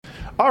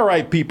All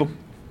right, people.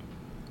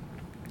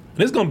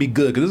 This is gonna be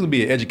good because this is gonna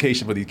be an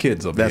education for these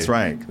kids over That's here.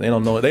 right. They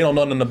don't know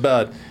nothing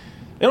about.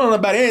 They don't know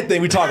about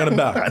anything we're talking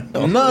about.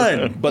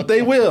 None. But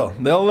they will.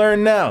 They'll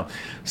learn now.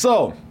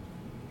 So,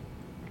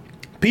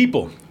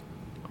 people,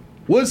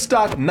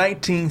 Woodstock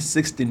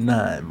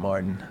 1969,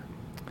 Martin.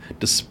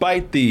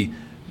 Despite the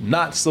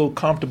not so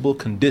comfortable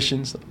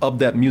conditions of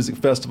that music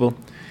festival,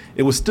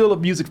 it was still a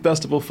music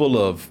festival full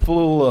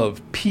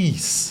of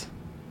peace,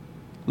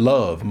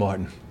 love,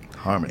 Martin.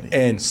 Harmony.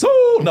 And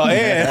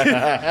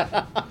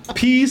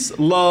peace,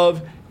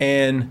 love,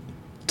 and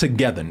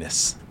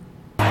togetherness.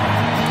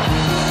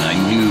 I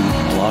knew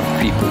a lot of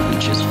people who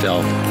just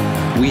felt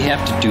we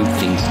have to do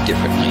things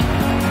differently.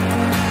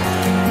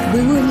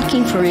 We were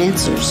looking for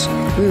answers.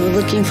 We were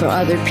looking for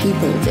other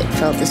people that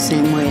felt the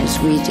same way as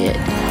we did.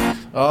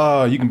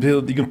 Oh, you can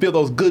feel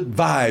those good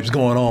vibes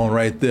going on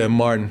right there,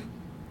 Martin.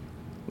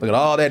 Look at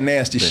all that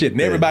nasty shit,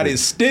 and everybody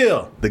is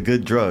still the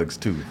good drugs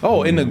too.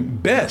 Oh, and the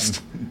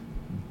best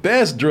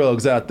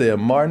drugs out there,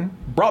 Martin.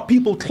 Brought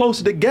people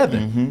closer together.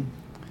 Mm-hmm.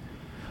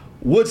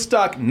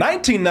 Woodstock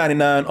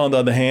 1999, on the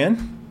other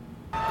hand.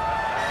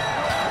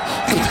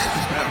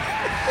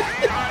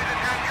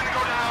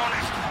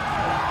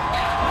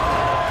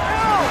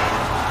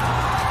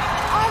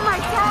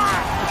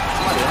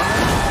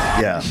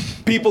 Yeah.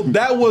 People,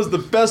 that was the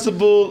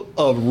festival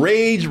of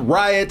rage,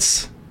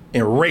 riots,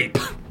 and rape.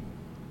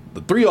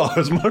 The three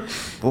R's, Mark.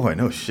 Boy,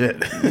 no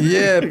shit.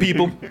 Yeah,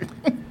 people.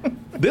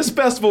 This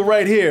festival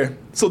right here,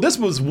 so this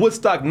was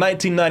Woodstock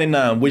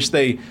 1999, which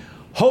they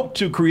hoped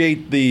to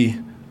create the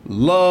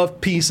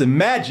love, peace, and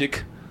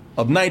magic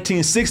of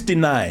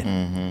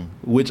 1969,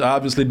 which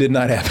obviously did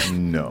not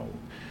happen. No.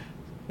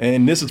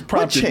 And this is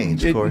prompted. What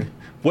changed, Corey?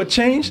 What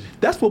changed?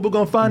 That's what we're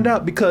going to find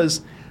out,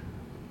 because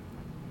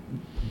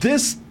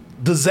this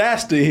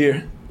disaster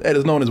here that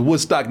is known as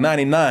Woodstock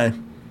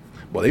 99,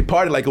 well, they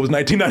partied like it was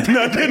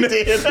 1999, didn't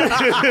it?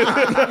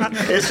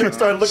 It sure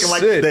started looking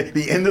like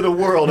the end of the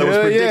world that was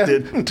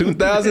predicted. Yeah.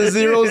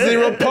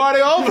 2000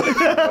 party over.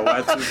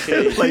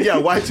 Y2K. Like, yeah,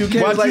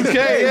 Y2K. Y2K, like,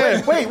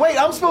 yeah. Wait,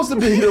 I'm supposed to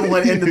be the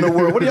one ending the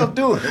world. What are y'all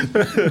doing?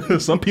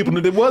 Some people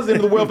knew it was the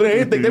end of the world, but they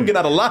didn't think they would get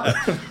out alive.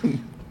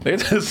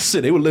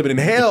 They were living in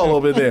hell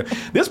over there.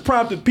 This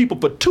prompted people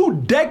for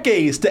 2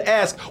 decades to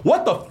ask,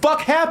 what the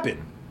fuck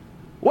happened?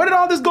 Where did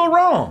all this go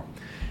wrong?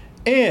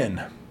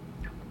 And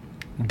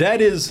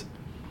that is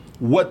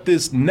what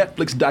this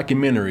Netflix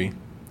documentary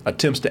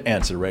attempts to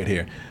answer right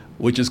here,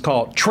 which is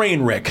called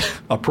Trainwreck,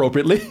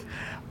 appropriately.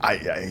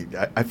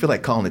 I feel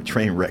like calling it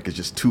train wreck is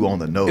just too on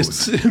the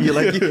nose. You're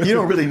like, you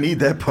don't really need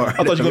that part.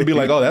 I thought you were gonna be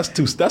like, oh, that's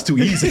too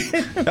easy.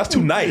 That's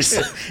too nice.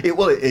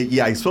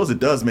 Yeah, I suppose it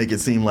does make it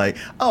seem like,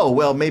 oh,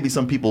 well, maybe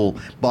some people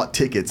bought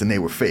tickets and they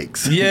were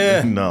fakes.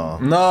 Yeah. No.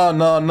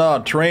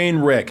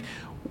 Trainwreck.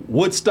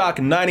 Woodstock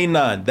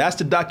 99. That's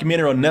the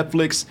documentary on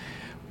Netflix,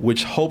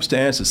 which hopes to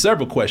answer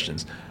several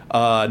questions.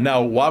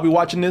 Now, while we're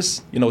watching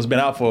this, it's been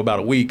out for about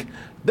a week.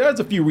 There's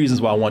a few reasons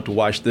why I want to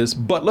watch this,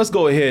 but let's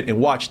go ahead and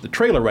watch the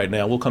trailer right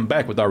now. We'll come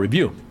back with our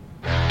review.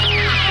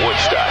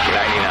 Woodstock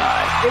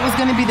 99. It was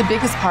going to be the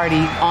biggest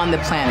party on the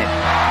planet.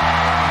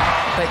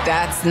 But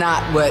that's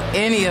not what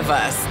any of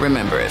us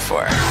remember it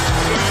for.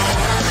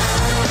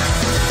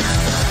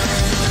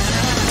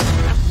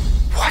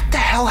 What the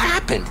hell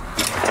happened?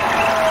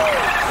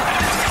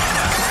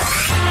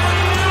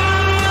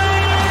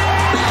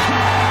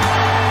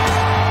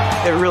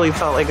 It really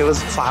felt like it was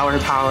flower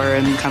power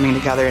and coming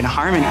together in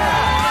harmony.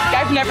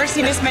 I've never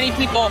seen this many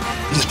people.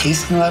 Just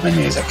peace and love and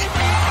music.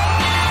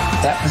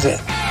 That was it.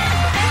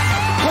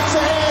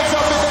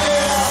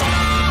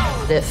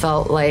 It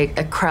felt like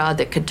a crowd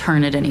that could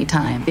turn at any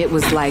time. It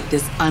was like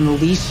this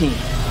unleashing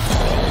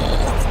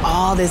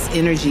all this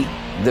energy.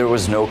 There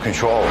was no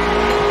control.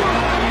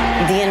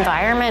 The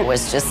environment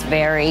was just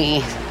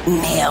very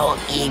male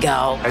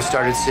ego. I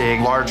started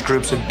seeing large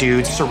groups of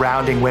dudes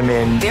surrounding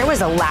women. There was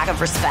a lack of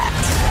respect.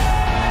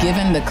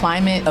 Given the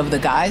climate of the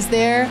guys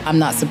there, I'm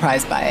not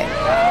surprised by it.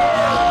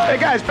 Hey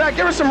guys, back,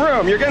 give us some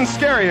room. You're getting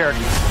scary here.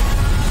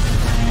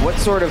 What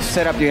sort of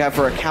setup do you have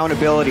for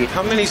accountability?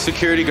 How many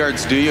security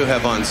guards do you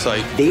have on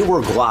site? They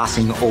were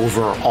glossing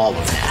over all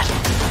of that.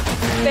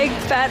 Big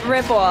fat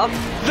ripoff.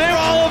 They're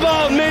all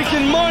about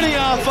making money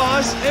off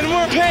us, and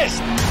we're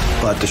pissed.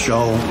 But the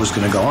show was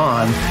going to go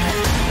on.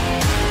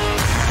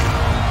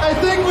 I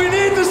think we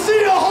need to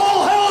see a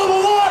whole hell of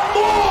a lot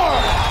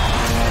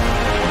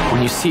more!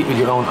 When you see it with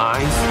your own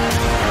eyes,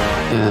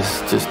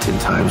 it's just 10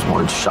 times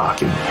more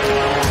shocking.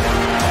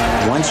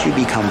 Once you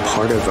become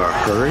part of a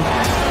herd,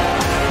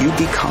 you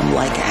become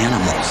like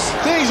animals.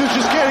 Things are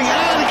just getting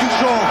out of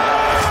control.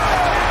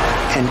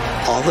 And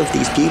all of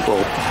these people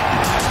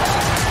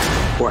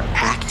were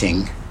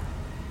acting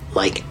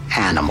like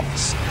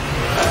animals.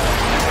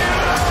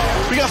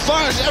 We got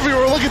fires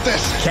everywhere. Look at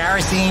this.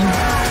 Kerosene,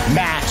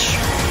 match.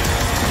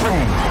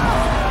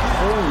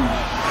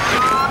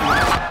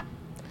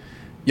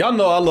 Y'all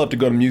know I love to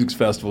go to music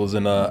festivals,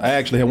 and I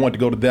actually had wanted to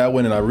go to that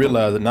one, and I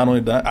realized that not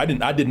only that I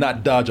did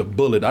not dodge a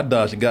bullet, I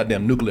dodged a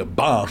goddamn nuclear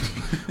bomb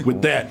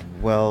with that.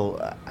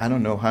 Well, I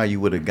don't know how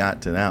you would have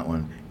got to that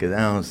one, Because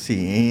I don't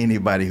see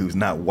anybody who's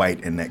not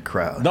white in that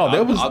crowd. No,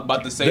 there was. I was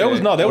about to say there that. was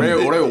no. There They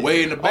was, were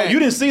way in the back. Oh, you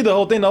didn't see the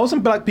whole thing. There was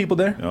some black people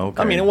there.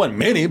 Okay. I mean, it wasn't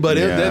many, but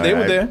they were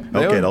there. They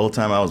Okay, were- the whole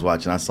time I was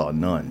watching, I saw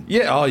none.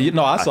 Yeah. Oh, you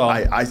know, I saw.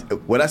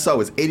 What I saw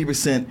was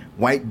 80%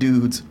 white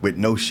dudes with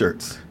no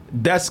shirts.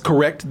 That's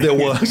correct. There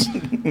was.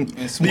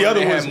 The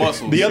other was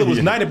muscles. the other was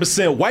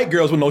 90% white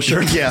girls with no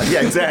shirts. Yeah,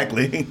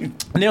 exactly. And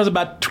there was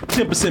about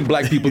 10%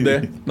 black people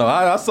there. No,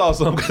 I saw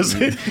some because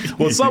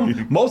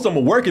most of them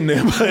were working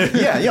there. But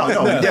yeah,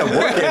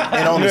 working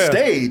and on the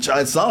stage,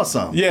 I saw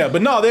some. Yeah,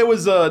 but no, there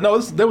was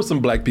there was some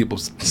black people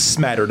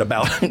smattered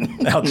about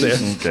out there.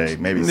 Okay,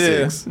 maybe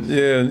Yeah, 6.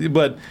 yeah,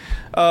 but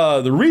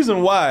the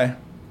reason why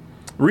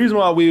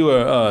we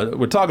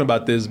were talking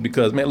about this is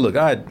because, man, look,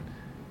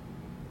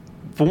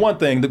 for one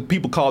thing, the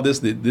people call this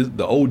the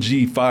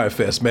OG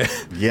Firefest, man.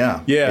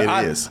 Yeah,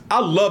 yeah, it is. I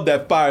love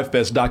that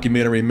Firefest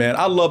documentary, man.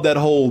 I love that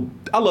whole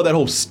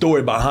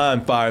story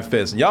behind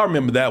Firefest. Y'all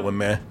remember that one,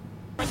 man?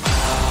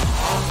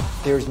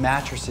 There's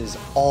mattresses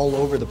all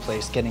over the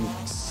place getting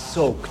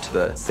soaked.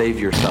 The save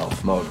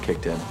yourself mode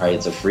kicked in. Right,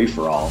 it's a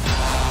free-for-all.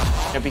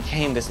 It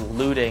became this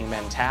looting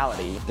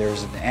mentality.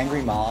 There's an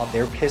angry mob,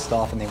 they're pissed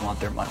off and they want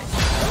their money.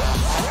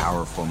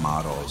 Powerful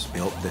models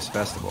built this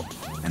festival,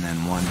 and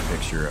then one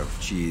picture of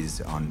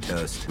cheese on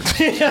toast.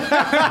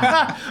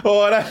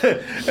 Oh,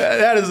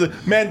 that is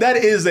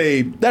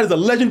a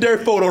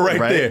legendary photo right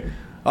there.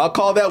 I'll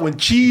call that one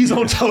cheese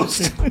on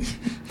toast,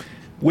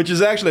 which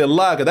is actually a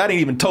lie because that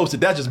ain't even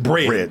toasted. That's just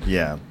bread. Bread,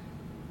 yeah.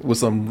 With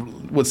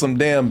some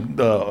damn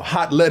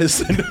hot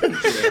lettuce and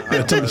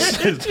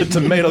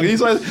tomato.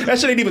 That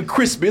shit ain't even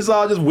crispy. It's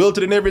all just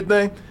wilted and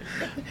everything.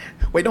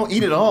 Wait, don't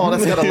eat it all.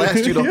 That's gotta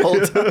last you the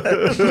whole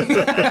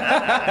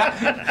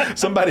time.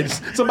 Somebody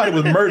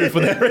was murdered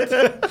for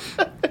that.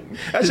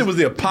 That shit was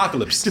the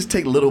apocalypse. Just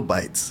take little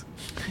bites.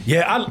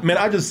 Yeah,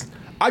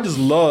 I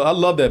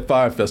love that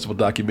Fire Festival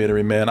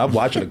documentary, man. I've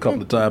watched it a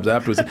couple of times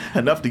afterwards.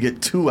 Enough to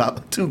get two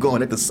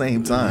going at the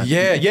same time.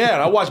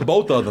 Yeah, I watched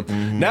both of them.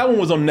 Mm-hmm. That one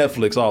was on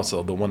Netflix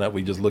also, the one that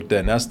we just looked at,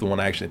 and that's the one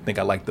I actually think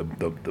I like the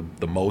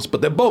most. But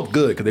they're both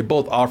good because they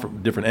both offer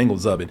different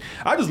angles of it.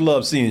 I just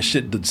love seeing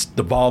shit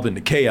devolve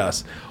into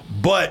chaos.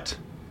 But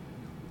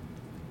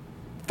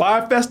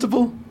Fire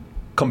Festival,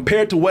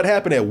 compared to what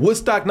happened at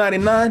Woodstock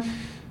 99,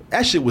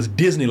 that shit was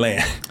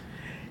Disneyland.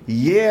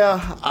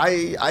 Yeah,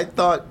 I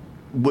thought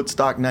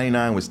Woodstock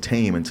 99 was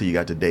tame until you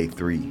got to day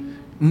 3.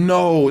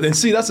 No, and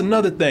see, that's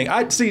another thing.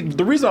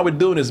 The reason I was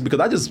doing this is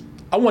because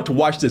I want to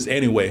watch this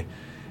anyway.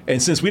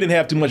 And since we didn't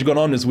have too much going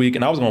on this week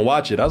and I was going to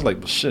watch it, I was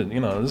like, shit,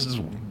 let's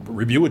just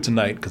review it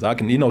tonight because I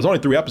can, it's only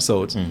 3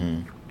 episodes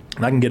and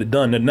I can get it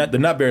done. They're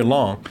not very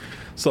long.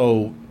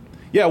 So,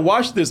 yeah,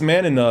 watch this,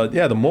 man. And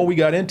the more we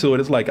got into it,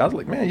 I was like,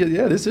 man,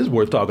 yeah, this is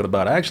worth talking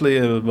about.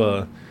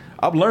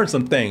 I've learned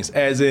some things,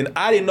 as in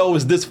I didn't know it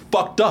was this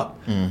fucked up.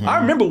 Mm-hmm.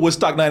 I remember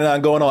Woodstock 99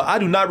 going on. I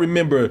do not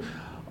remember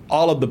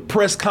all of the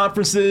press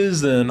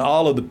conferences and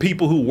all of the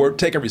people who were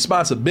taking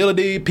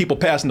responsibility, people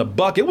passing the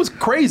buck. It was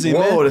crazy,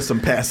 man. Whoa, there's some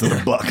passing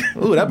the buck.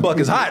 Ooh, that buck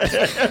is hot.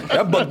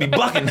 That buck be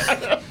bucking.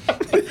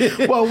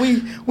 Well,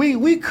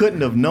 we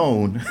couldn't have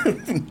known.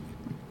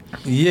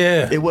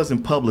 Yeah. It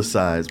wasn't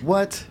publicized.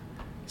 What?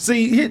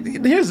 See,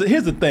 here's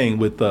the thing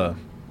with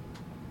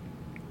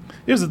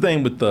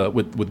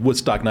with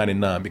Woodstock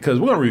 99, because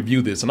we're going to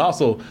review this, and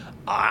also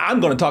I'm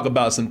going to talk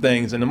about some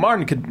things, and then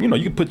Martin could, you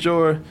can put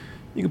your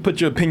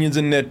opinions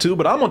in there too,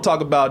 but I'm going to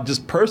talk about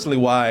just personally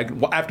why,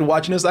 after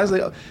watching this, I was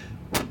like,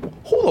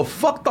 who the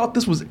fuck thought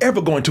this was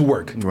ever going to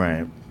work?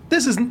 Right.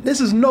 This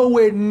is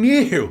nowhere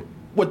near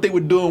what they were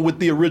doing with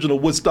the original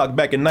Woodstock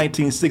back in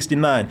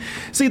 1969.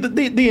 See,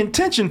 the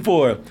intention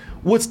for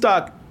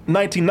Woodstock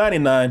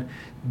 1999,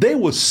 they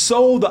were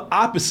so the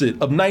opposite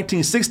of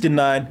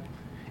 1969.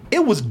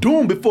 It was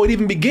doomed before it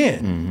even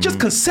began, just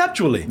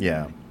conceptually.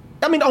 Yeah.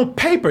 I mean, on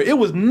paper, it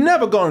was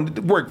never going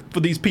to work for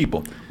these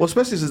people. Well,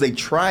 especially since they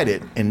tried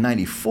it in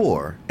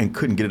 '94 and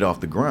couldn't get it off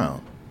the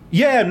ground.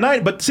 Yeah,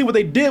 but see, what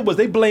they did was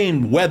they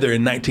blamed weather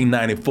in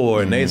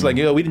 1994, and it's like,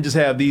 we didn't just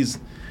have these.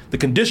 The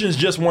conditions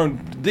just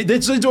weren't. They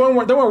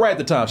weren't right at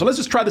the time. So let's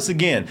just try this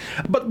again.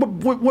 But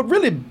what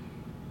really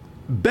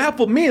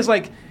baffled me is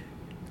like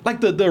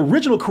the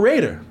original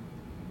creator,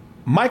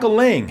 Michael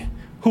Lang,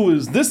 who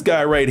is this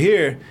guy right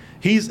here.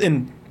 You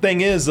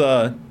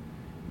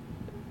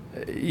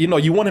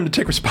want him to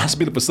take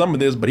responsibility for some of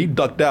this, but he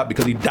ducked out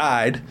because he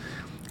died.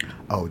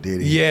 Oh,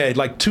 did he? Yeah,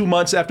 like 2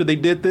 months after they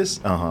did this.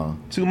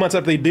 2 months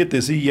after they did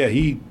this,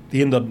 he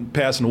ended up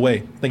passing away.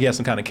 I think he had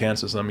some kind of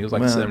cancer or something. He was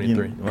like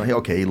 73.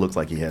 He looks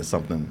like he has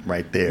something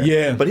right there.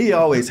 Yeah. But he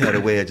always had a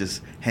way of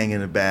just hanging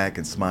in the back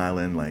and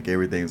smiling like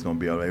everything's going to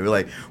be all right. We're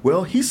like,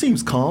 well, he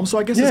seems calm, so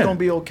I guess it's going to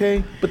be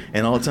okay.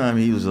 And all the time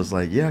he was just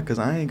like, because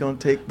I ain't going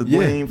to take the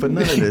blame for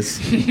none of this.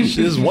 This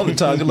is one of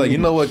the times you're like, you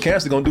know what,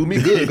 cancer going to do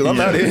me good because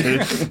I'm out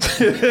here.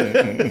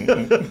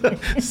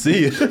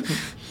 See you.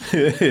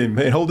 Hey,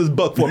 man, hold this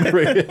buck for me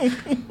right here.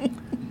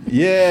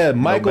 Yeah,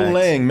 Michael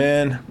Lang,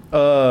 man.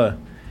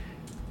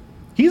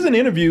 He's in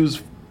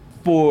interviews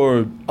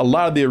for a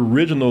lot of the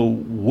original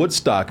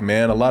Woodstock,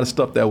 man. A lot of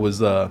stuff that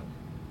was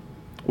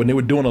when they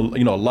were doing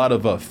a lot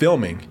of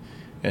filming,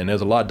 and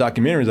there's a lot of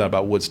documentaries out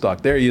about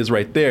Woodstock. There he is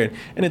right there.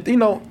 And it,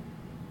 the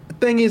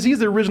thing is, he's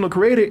the original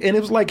creator, and it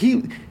was like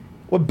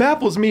what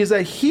baffles me is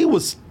that he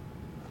was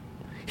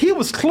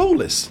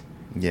clueless.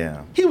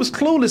 Yeah. He was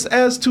clueless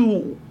as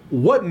to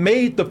what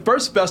made the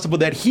first festival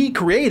that he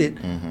created,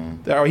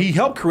 or he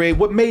helped create,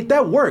 what made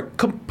that work.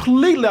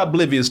 Completely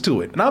oblivious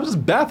to it. And I was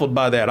just baffled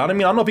by that. I don't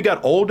know if he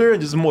got older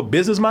and just more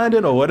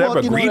business-minded or whatever,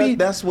 Well, greedy.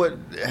 That's what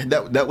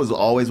that was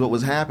always what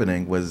was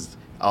happening, was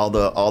all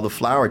the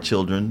flower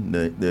children,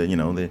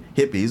 the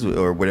hippies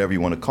or whatever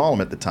you want to call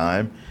them at the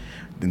time.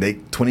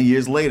 Then 20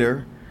 years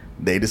later,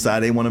 they decide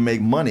they want to make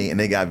money, and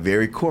they got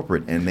very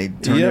corporate, and they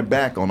turned their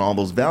back on all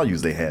those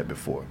values they had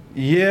before.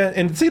 Yeah,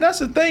 and see, that's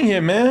the thing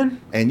here,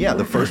 man. And yeah,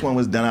 the first one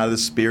was done out of the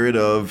spirit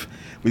of,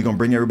 we're going to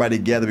bring everybody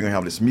together, we're going to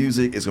have this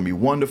music, it's going to be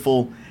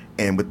wonderful.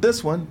 And with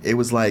this one, it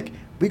was like,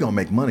 we're going to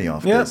make money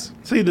off this.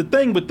 See, the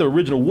thing with the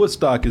original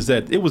Woodstock is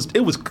that it was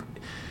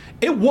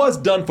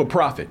done for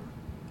profit.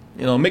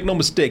 Make no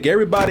mistake.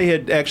 Everybody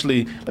had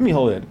actually, let me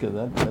hold that, because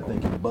that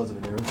thing keeps buzzing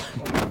in there.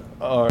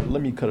 Or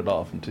let me cut it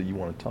off until you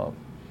want to talk.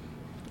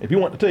 If you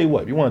want to, tell you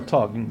what, if you want to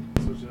talk, you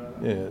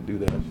can, do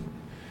that.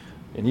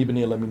 And even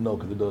then, let me know,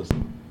 because it does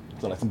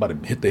sound like somebody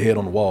hit their head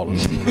on the wall.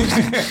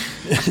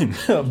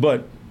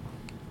 But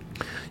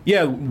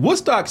yeah,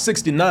 Woodstock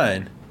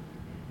 '69.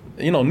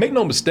 Make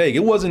no mistake,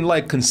 it wasn't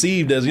like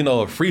conceived as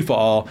a free for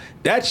all.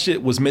 That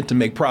shit was meant to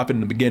make profit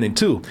in the beginning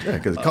too. Yeah,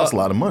 because it costs a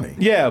lot of money.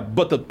 Yeah,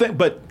 but the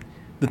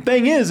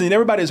thing is, and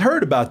everybody's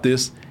heard about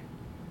this,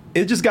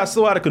 it just got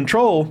so out of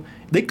control.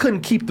 They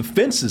couldn't keep the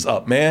fences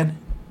up, man.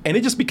 And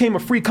it just became a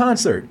free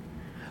concert.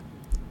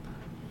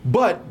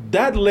 But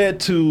that led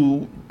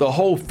to the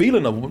whole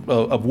feeling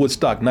of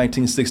Woodstock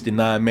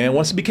 1969, man.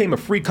 Once it became a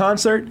free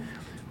concert,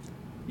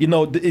 it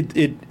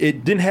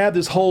didn't have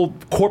this whole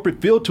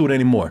corporate feel to it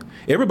anymore.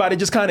 Everybody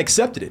just kind of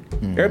accepted it.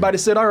 Everybody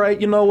said, all right,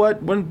 you know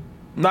what? We're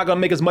not going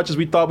to make as much as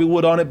we thought we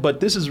would on it, but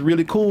this is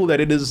really cool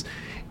that it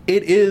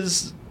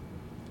is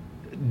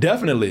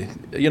definitely,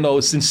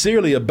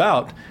 sincerely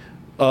about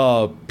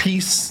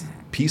peace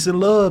and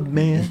love,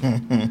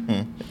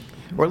 man.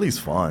 Or at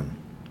least fun.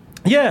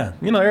 Yeah,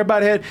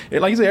 everybody had,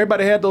 like you said,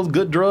 everybody had those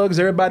good drugs.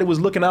 Everybody was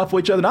looking out for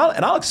each other.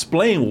 And I'll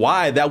explain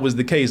why that was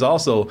the case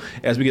also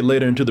as we get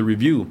later into the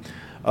review.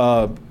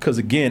 Because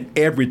again,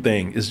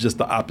 everything is just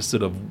the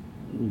opposite of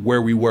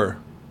where we were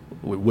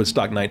with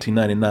Woodstock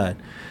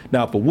 1999.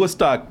 Now for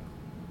Woodstock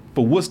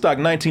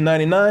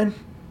 1999,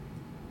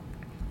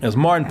 as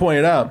Martin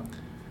pointed out,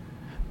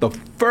 the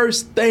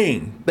first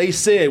thing they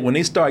said when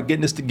they started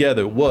getting this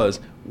together was,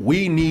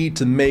 we need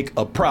to make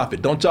a profit.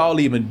 Don't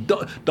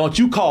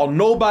you call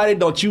nobody,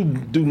 don't you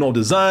do no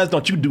designs,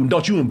 don't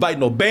you invite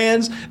no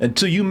bands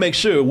until you make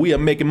sure we are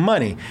making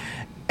money.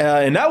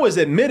 And that was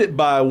admitted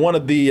by one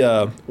of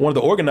the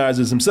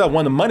organizers himself,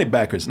 one of the money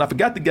backers. And I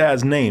forgot the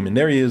guy's name, and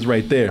there he is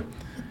right there.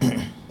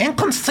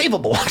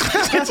 Inconceivable.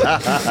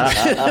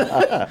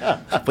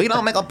 We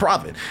don't make a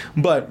profit.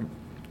 But,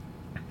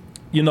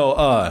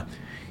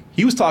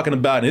 he was talking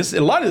about, and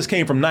a lot of this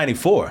came from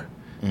 94.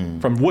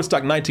 From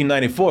Woodstock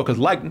 1994, because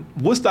like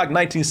Woodstock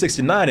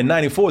 1969 and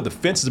 94, the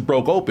fences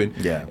broke open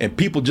and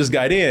people just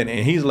got in, and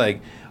he's like,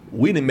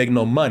 we didn't make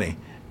no money,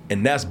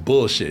 and that's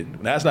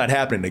bullshit. That's not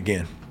happening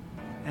again.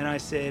 And I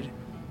said,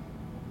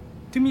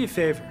 do me a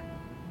favor.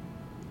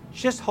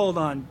 Just hold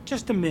on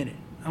just a minute.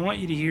 I want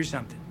you to hear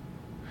something.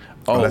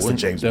 Oh, that's the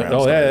James Brown.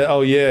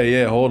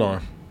 Yeah, hold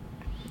on.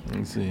 Let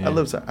me see. I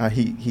love how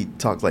he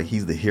talks like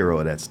he's the hero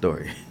of that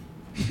story.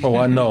 Oh,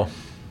 I know.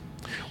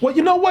 Well,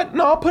 you know what?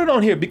 No, I'll put it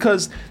on here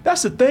because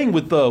that's the thing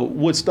with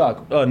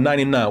Woodstock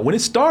 99. When it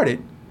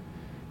started,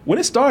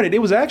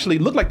 it was actually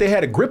looked like they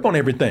had a grip on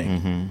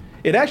everything.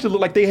 It actually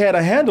looked like they had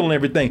a handle on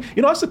everything.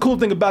 That's the cool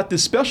thing about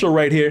this special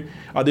right here,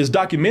 or this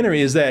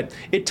documentary, is that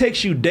it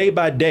takes you day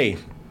by day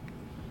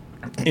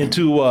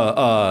into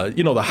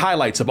the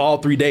highlights of all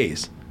 3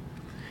 days.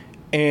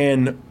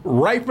 And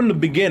right from the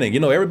beginning,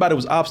 everybody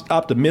was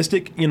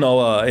optimistic,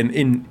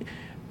 and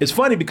it's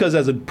funny because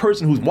as a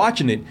person who's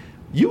watching it,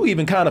 you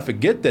even kind of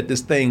forget that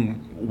this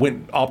thing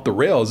went off the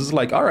rails. It's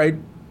like, all right,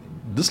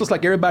 this looks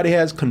like everybody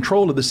has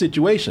control of the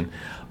situation.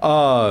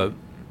 There's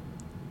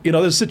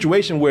a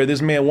situation where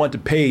this man wanted to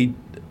pay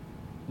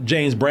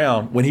James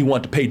Brown when he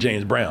wanted to pay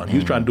James Brown. He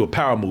was trying to do a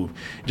power move.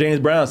 James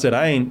Brown said,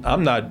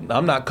 I'm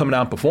not coming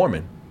out and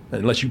performing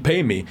unless you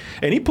pay me.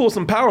 And he pulled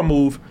some power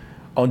move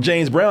on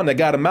James Brown that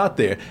got him out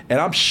there. And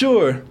I'm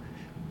sure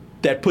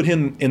that put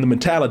him in the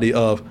mentality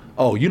of,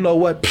 oh, you know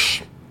what?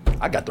 Psh,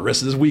 I got the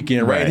rest of this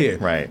weekend right here.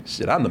 Right.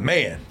 Shit, I'm the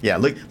man. Yeah,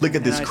 look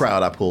at this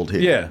crowd I pulled here.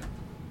 Yeah.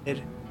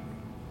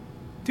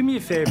 Do me a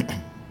favor.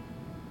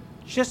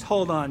 Just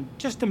hold on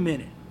just a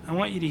minute. I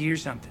want you to hear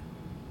something.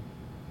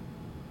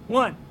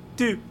 1,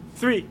 2,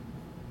 3.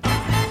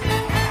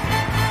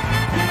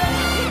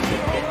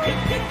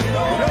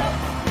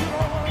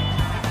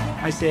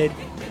 I said,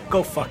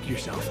 go fuck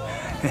yourself.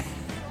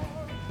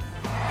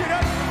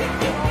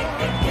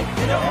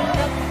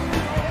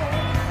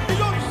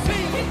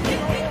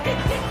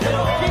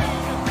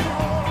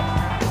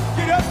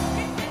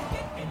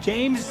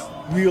 James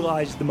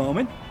realized the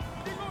moment.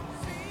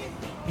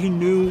 He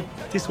knew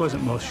this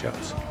wasn't most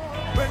shows.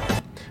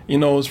 You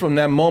know, it's from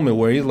that moment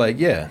where he's like,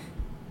 yeah,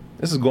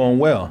 this is going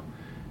well.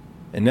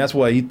 And that's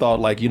why he thought,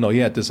 like, you know, he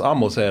had this,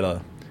 almost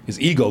had his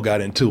ego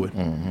got into it.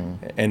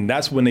 And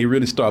that's when they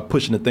really started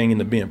pushing the thing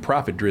into being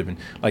profit driven.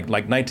 Like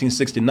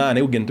 1969,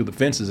 they were getting through the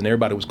fences and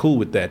everybody was cool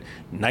with that.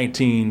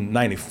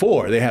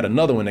 1994, they had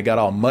another one that got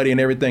all muddy and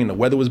everything. The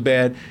weather was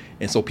bad.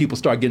 And so people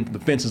started getting through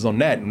the fences on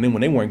that. And then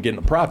when they weren't getting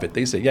a profit,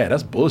 they said, yeah,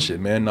 that's bullshit,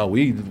 man. No,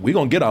 we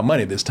gonna get our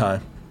money this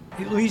time.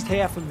 At least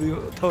half of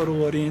the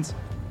total audience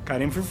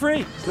got in for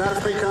free. It's not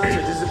a free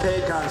concert, this is a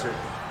paid concert.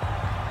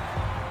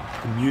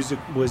 The music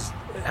was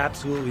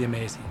absolutely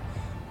amazing,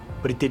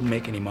 but it didn't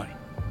make any money.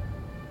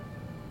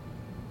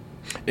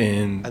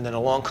 And then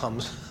along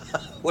comes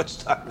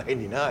Woodstock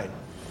 99.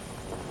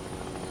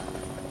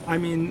 I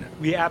mean,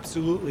 we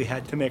absolutely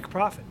had to make a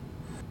profit.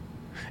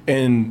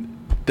 And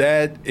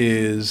that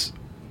is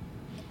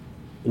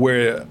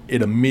where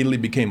it immediately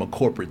became a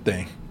corporate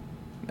thing.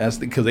 That's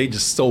because they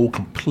just sold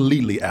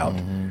completely out.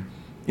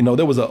 You know,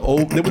 there was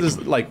this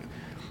like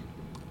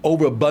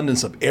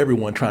overabundance of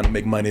everyone trying to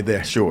make money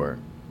there. Sure,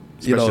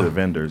 especially the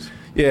vendors.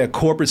 Yeah,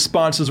 corporate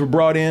sponsors were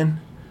brought in.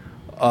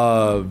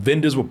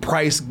 Vendors were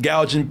price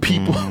gouging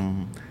people.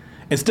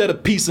 Instead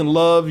of peace and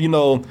love, you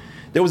know,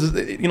 there was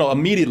this, you know,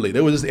 immediately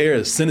there was this air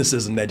of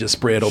cynicism that just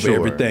spread over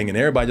everything, and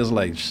everybody just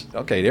like,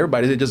 okay,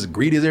 everybody's just as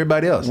greedy as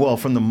everybody else. Well,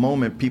 from the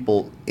moment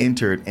people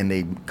entered and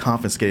they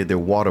confiscated their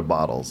water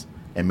bottles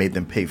and made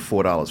them pay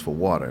 $4 for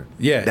water.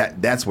 Yeah.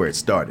 That's where it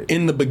started.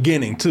 In the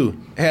beginning, too.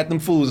 Had them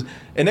fools.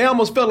 And they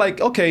almost felt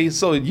like, okay,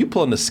 so you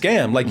pulling a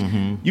scam. Like,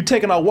 you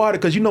taking our water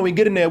because you know we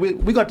get in there,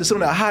 we got to sit on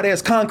that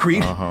hot-ass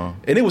concrete,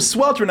 and it was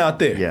sweltering out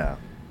there. Yeah.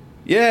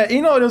 Yeah,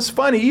 you know, it was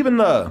funny.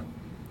 Even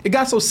it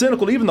got so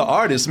cynical. Even the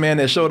artists, man,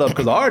 that showed up,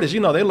 because the artists, you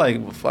know, they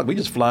like, well, fuck, we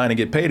just fly in and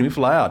get paid and we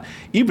fly out.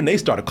 Even they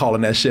started calling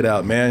that shit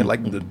out, man.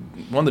 Like,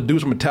 one of the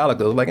dudes from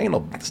Metallica was like, ain't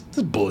no, this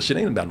bullshit.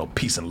 Ain't about no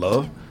peace and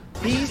love.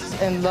 Peace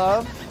and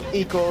love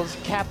equals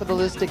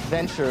capitalistic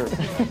venture.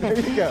 There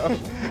you go.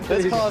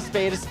 Let's call a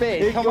spade a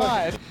spade. Come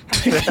on.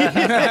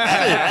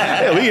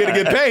 Yeah, we here to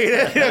get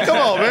paid. Yeah, come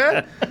on,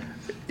 man.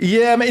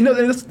 Yeah, I mean,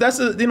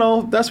 you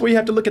know, that's where you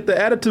have to look at the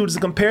attitudes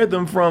and compare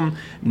them from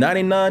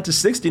 99 to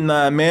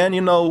 69, man.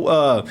 You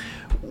know,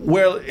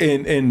 well,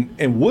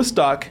 in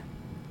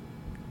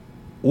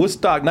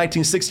Woodstock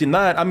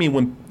 1969, I mean,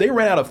 when they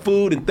ran out of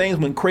food and things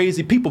went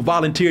crazy, people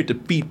volunteered to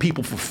feed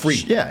people for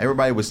free. Yeah,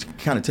 everybody was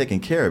kind of taking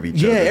care of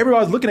each other. Yeah,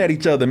 everybody was looking at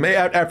each other,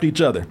 after each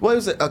other. Well, it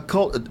was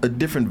a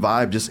different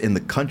vibe just in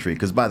the country,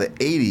 because by the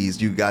 80s,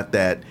 you got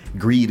that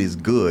greed is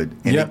good,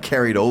 and it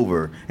carried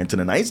over into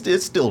the 90s.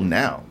 It's still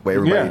now, where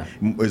everybody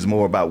is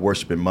more about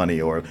worshiping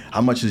money or how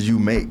much as you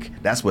make.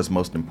 That's what's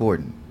most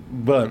important.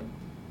 But,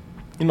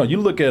 you know, you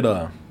look at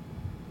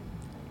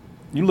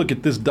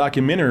this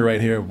documentary right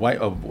here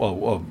of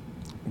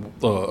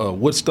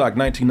Woodstock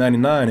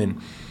 1999,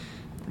 and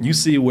you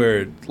see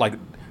where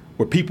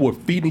people were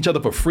feeding each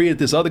other for free at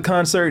this other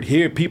concert.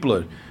 Here, people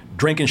are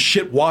drinking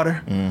shit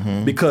water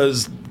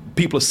because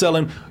people are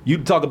selling. You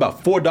talk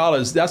about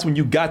 $4. That's when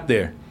you got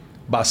there.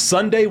 By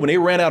Sunday, when they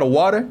ran out of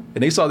water and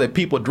they saw that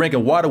people are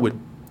drinking water with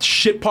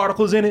shit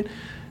particles in it,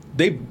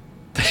 they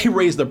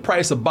raised the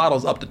price of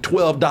bottles up to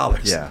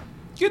 $12. Yeah.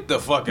 Get the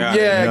fuck out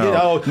of here.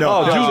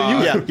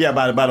 Julie,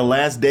 by the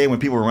last day when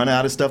people were running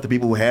out of stuff, the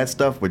people who had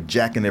stuff were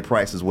jacking their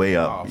prices way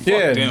up.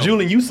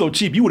 Julian, you so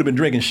cheap, you would have been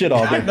drinking shit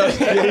all day.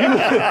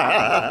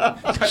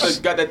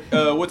 got that,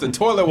 what's the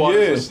toilet water?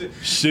 Yeah,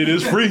 shit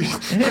is free.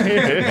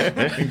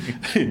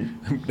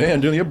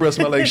 Damn, Julian, your breath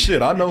smell like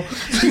shit, I know.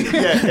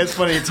 Yeah, it's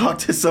funny, you talk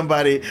to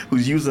somebody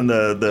who's using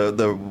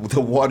the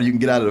water you can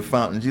get out of the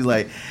fountain. She's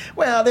like,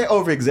 well, they're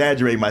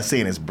over-exaggerating by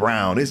saying it's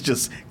brown. It's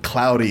just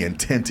cloudy and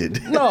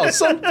tinted. No,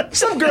 some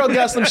girl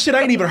got some shit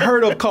I ain't even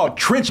heard of called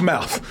trench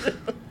mouth.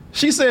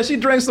 She said she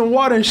drank some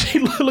water and she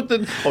looked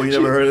at... Oh, you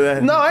never heard of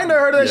that? No, I ain't never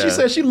heard of that. Yeah. She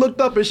said she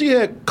looked up and she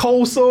had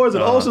cold sores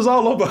and ulcers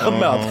all over her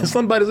mouth. And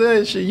somebody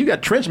said, you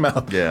got trench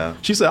mouth. Yeah.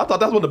 She said, I thought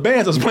that's what the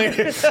bands was playing.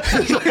 You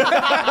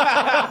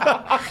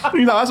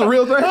know, that's a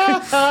real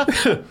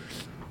thing.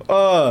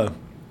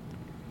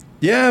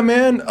 Yeah,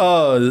 man.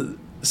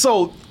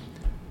 So,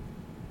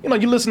 you know,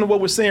 you listen to what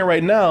we're saying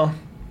right now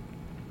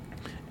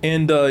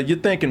and you're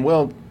thinking,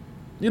 well,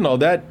 you know,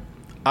 that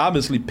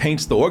obviously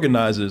paints the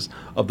organizers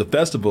of the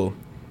festival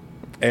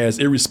as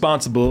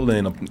irresponsible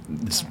and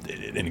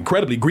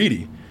incredibly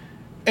greedy.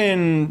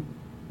 And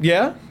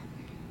yeah,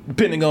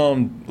 depending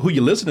on who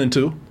you're listening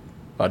to,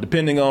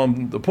 depending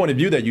on the point of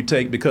view that you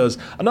take, because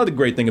another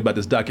great thing about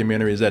this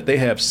documentary is that they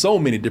have so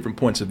many different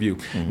points of view.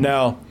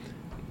 Now,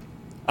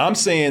 I'm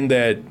saying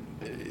that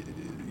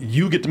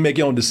you get to make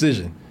your own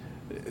decision.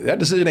 That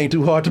decision ain't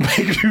too hard to make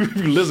if you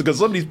listen, because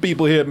some of these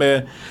people here,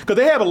 man, because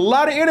they have a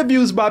lot of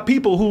interviews by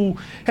people who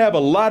have a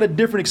lot of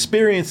different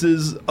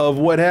experiences of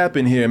what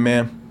happened here,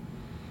 man.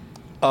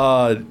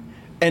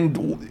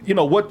 And you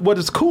know what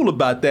is cool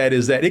about that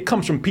is that it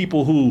comes from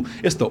people who,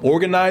 it's the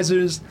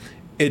organizers,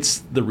 it's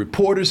the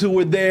reporters who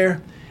were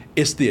there,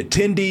 It's the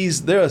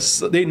attendees.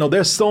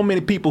 There's so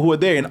many people who are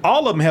there, and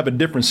all of them have a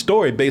different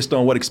story based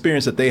on what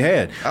experience that they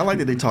had. I like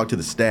that they talk to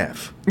the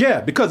staff. Yeah,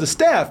 because the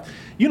staff,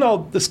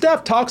 the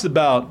staff talks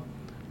about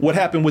what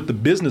happened with the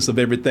business of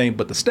everything,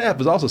 but the staff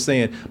is also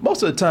saying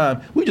most of the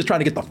time we're just trying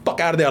to get the fuck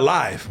out of there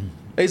alive.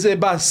 They said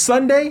by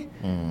Sunday,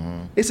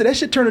 they said that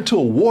shit turned into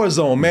a war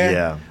zone, man.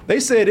 Yeah. They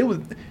said it was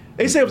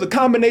a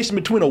combination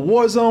between a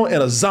war zone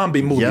and a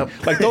zombie movie. Yep.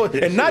 Like those,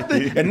 and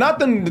not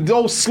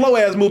those slow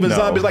ass moving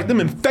zombies, like them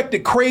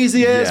infected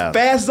crazy ass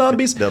fast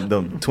zombies.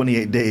 Them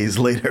 28 days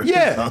later.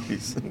 Yeah.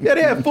 Zombies. Yeah,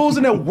 they had fools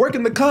in there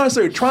working the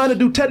concert, trying to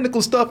do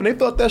technical stuff, and they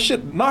thought that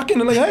shit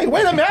knocking and like, hey,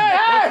 wait a minute,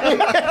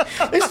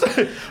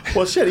 hey.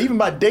 Well, shit, even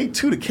by day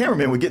 2, the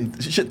cameramen were getting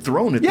shit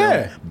thrown at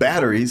them.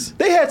 Batteries.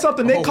 They had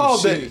something they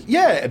called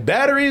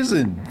batteries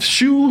and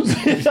shoes.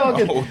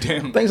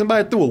 Damn. Think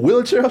somebody threw a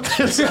wheelchair up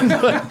there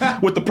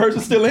with the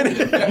person still in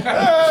it.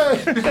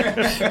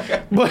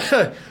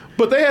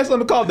 but they had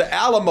something called the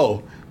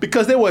Alamo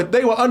because they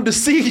were under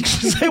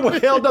siege. They were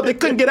held up. They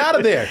couldn't get out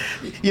of there.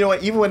 You know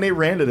what? Even when they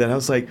ran to that, I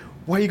was like,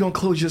 why are you going to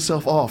close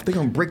yourself off? They're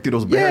going to break through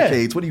those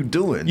barricades. What are you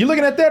doing? You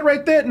looking at that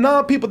right there?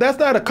 No, people, that's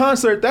not a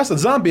concert. That's a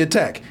zombie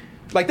attack.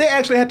 Like they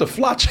actually had to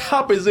fly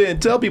choppers in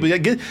and tell people,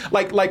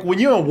 like when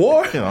you're in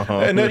war,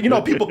 and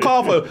then people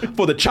call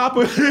for the chopper.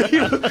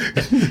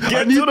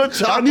 I need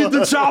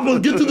the chopper.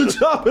 Get to the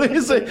chopper. They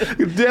say,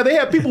 they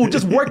have people who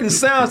just working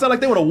sound like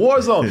they were in a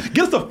war zone.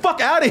 Get us the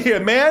fuck out of here,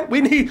 man. We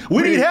need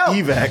help.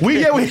 Evac.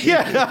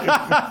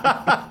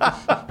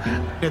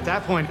 At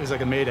that point, it was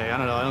like a mayday. I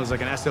don't know. It was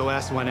like an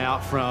SOS went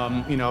out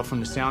from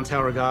the sound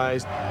tower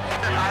guys.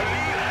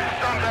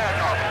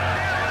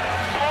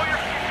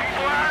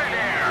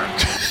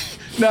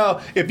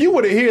 Now, if you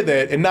were to hear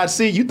that and not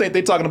see, you think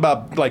they're talking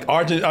about like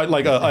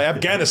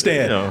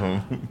Afghanistan,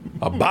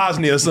 or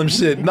Bosnia or some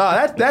shit.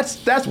 Nah,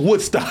 that's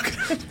Woodstock.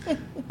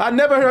 I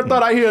never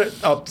thought I'd hear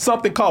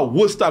something called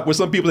Woodstock where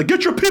some people say,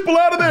 get your people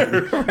out of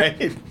there.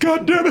 Right.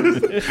 God damn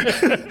it.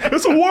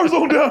 It's a war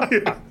zone down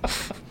here.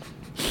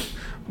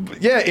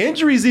 Yeah,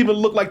 injuries even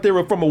look like they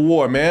were from a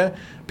war, man.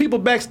 People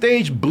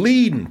backstage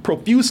bleeding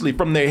profusely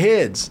from their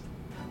heads.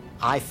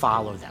 I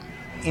follow them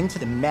into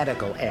the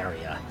medical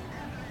area.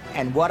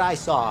 And what I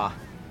saw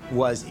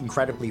was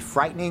incredibly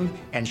frightening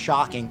and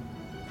shocking.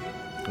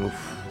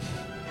 Oof.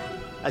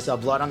 I saw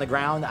blood on the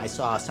ground. I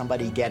saw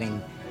somebody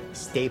getting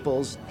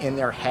staples in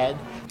their head.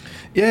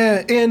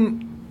 Yeah,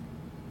 and,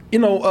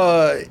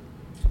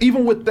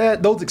 even with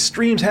that, those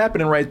extremes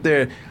happening right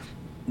there,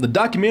 the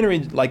documentary,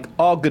 like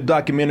all good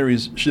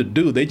documentaries should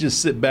do, they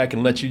just sit back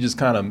and let you just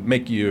kind of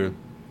make your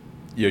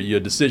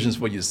decisions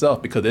for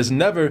yourself, because there's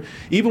never,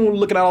 even when we're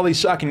looking at all these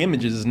shocking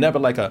images, it's never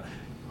like a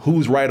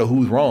who's right or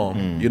who's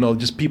wrong.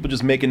 Just people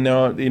just making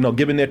their,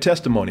 giving their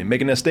testimony,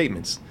 making their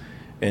statements,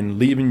 and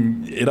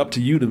leaving it up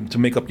to you to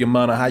make up your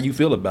mind on how you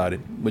feel about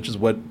it, which is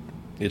what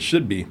it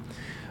should be.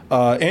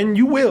 And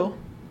you will,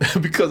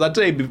 because I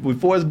tell you,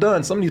 before it's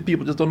done, some of these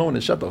people just don't know when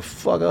to shut the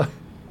fuck up.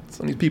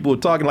 Some of these people are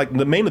talking like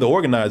mainly the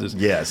organizers.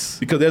 Yes.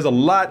 Because there's a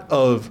lot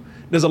of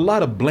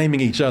blaming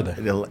each other.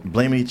 They're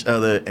blaming each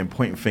other and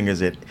pointing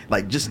fingers at,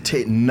 like, just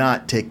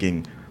not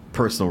taking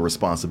personal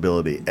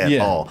responsibility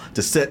at all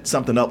to set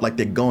something up like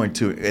they're going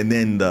to, and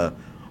then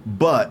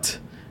but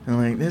I'm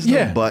like, there's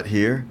no but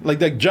here. Like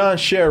that John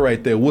Scher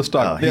right there,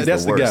 Woodstock.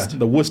 That's the guy,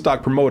 the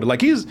Woodstock promoter.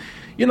 Like he's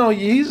a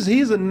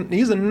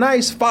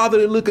nice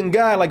fatherly looking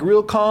guy, like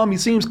real calm. He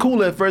seems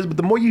cool at first, but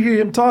the more you hear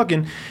him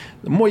talking,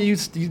 the more you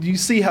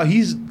see how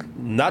he's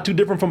not too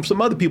different from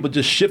some other people,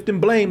 just shifting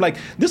blame. Like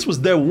this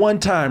was their one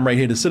time right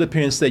here to sit up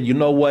here and say, you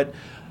know what,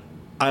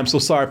 I'm so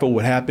sorry for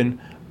what happened.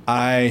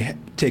 I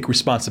take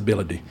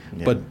responsibility,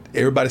 but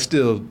everybody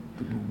still,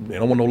 they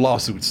don't want no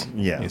lawsuits.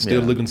 They're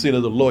still looking to see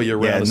another lawyer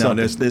around or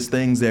something. There's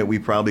things that we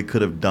probably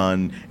could have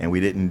done and we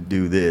didn't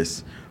do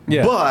this.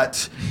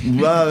 But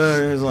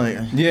it's like,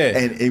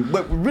 and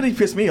what really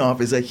pissed me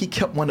off is that he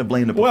kept wanting to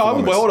blame the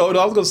performance. Well, hold on,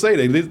 I was gonna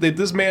say that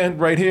this man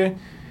right here,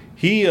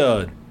 he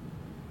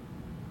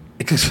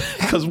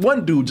because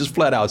one dude just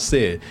flat out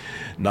said,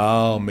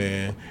 "Nah,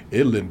 man,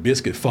 it's Limp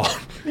Bizkit's fault."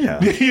 Nah,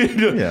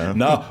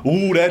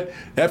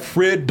 that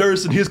Fred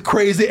Durst and his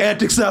crazy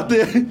antics out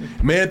there,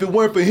 man. If it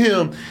weren't for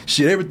him,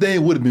 shit,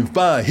 everything would have been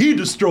fine. He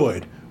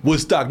destroyed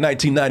Woodstock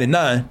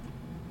 1999.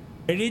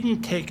 They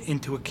didn't take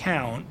into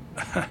account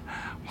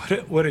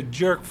what a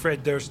jerk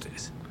Fred Durst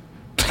is.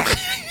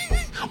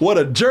 What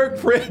a jerk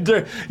Fred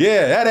Durst.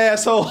 Yeah, that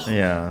asshole.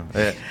 Yeah.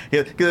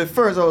 Because at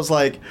first I was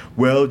like,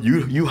 well,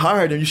 you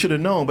hired him, you should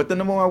have known. But then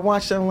the more I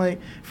watched it, I'm like,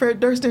 Fred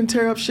Durst didn't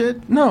tear up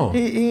shit. No.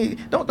 He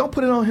don't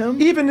put it on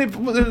him. Even if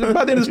by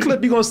the end of this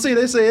clip you're going to see,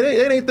 they say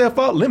it ain't their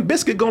fault. Limp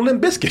Bizkit gonna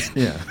Limp Bizkit.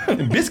 Yeah.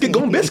 Bizkit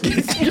gonna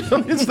Bizkit. You know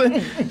what I'm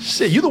saying?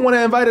 Shit, you the one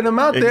that invited them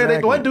out there.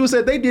 Exactly. One dude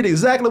said they did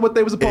exactly what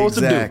they were supposed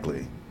to do.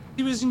 Exactly.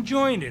 He was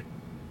enjoying it.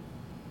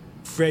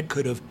 Fred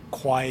could have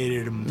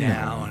quieted him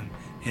down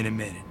in a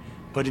minute.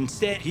 But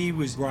instead, he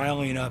was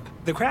riling up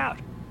the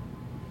crowd.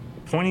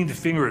 Pointing the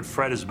finger at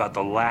Fred is about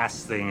the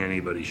last thing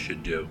anybody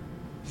should do.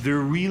 There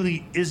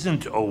really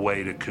isn't a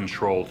way to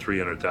control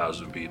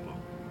 300,000 people.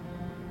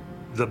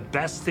 the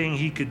best thing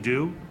he could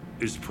do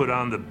is put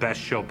on the best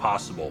show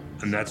possible,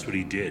 and that's what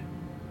he did.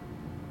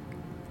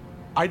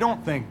 I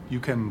don't think you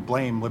can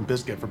blame Limp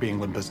Bizkit for being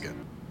Limp Bizkit.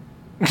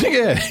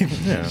 Yeah.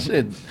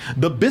 Shit.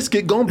 The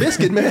biscuit gone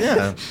biscuit, man.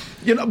 Yeah.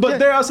 You know, but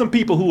there are some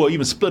people who are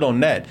even split on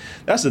that.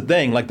 That's the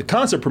thing. Like the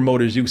concert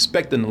promoters, you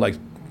expect them to like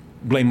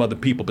blame other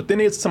people, but then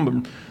there's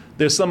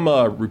some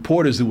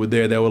reporters who were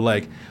there that were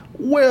like,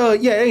 well,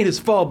 yeah, it ain't his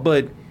fault,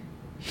 but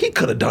he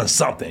could have done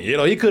something. You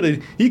know,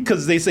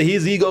 because they say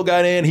his ego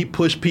got in, he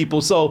pushed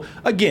people. So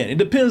again, it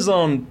depends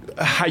on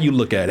how you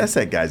look at it. That's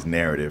that guy's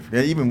narrative.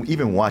 Yeah,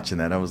 even watching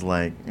that, I was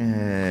like,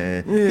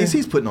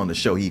 he's putting on the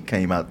show he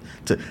came out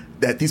to,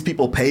 that these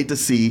people paid to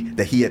see,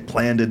 that he had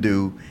planned to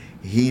do.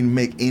 He didn't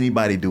make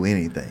anybody do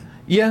anything.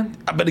 Yeah,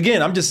 but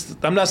again, I'm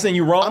not saying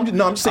you're wrong.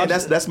 I'm saying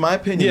that's my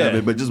opinion of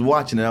it. But just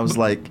watching it, I was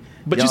like,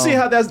 but you see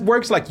how that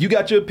works? Like you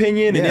got your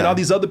opinion, and then all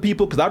these other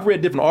people. Because I've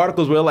read different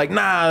articles where like,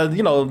 nah,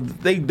 you know,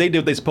 they did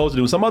what they supposed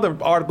to do. Some other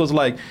articles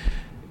like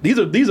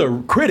these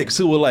are critics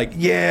who were like,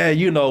 yeah,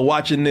 you know,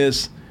 watching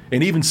this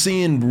and even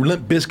seeing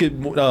Limp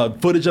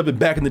Bizkit footage of it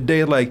back in the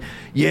day, like,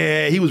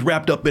 yeah, he was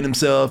wrapped up in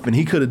himself and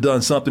he could have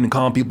done something to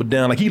calm people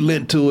down. Like he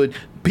lent to it.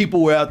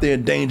 People were out there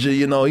in danger,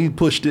 you know, he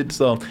pushed it.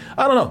 So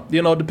I don't know,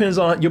 you know, it depends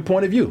on your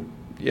point of view.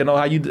 You know,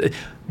 how you,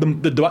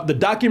 the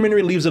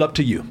documentary leaves it up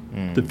to you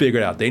to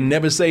figure it out. They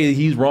never say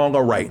he's wrong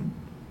or right.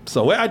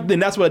 So then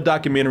that's what a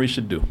documentary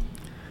should do.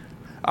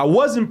 I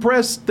was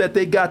impressed that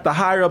they got the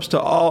higher ups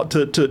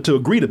to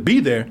agree to be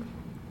there,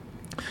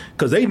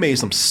 because they made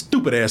some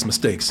stupid ass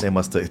mistakes. They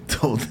must have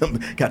told them,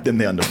 got them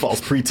there under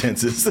false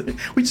pretenses.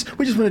 we just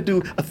want to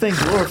do a thing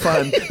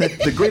glorifying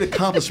the great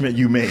accomplishment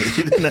you made.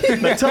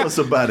 Now tell us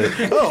about it.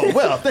 Oh,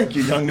 well, thank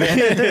you, young man.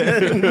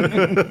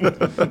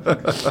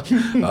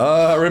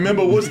 I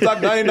remember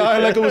Woodstock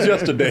 99 like it was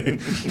yesterday.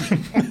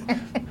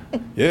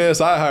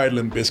 Yes, I hired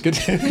Limp Bizkit.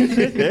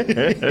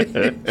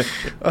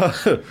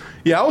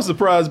 Yeah, I was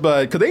surprised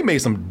by it because they made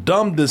some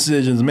dumb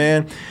decisions,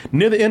 man.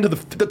 Near the end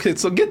of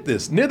so get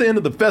this, near the end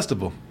of the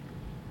festival,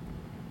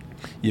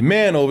 your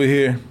man over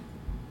here,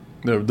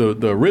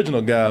 the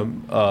original guy,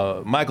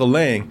 Michael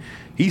Lang,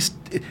 he's,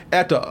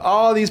 after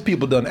all these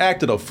people done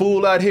acted a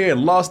fool out here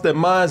and lost their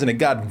minds and it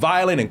got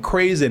violent and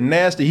crazy and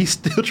nasty, he's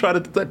still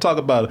trying to talk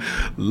about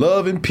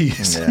love and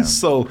peace. Yeah.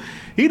 So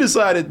he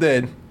decided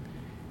that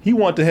he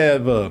wanted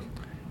to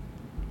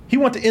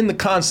end the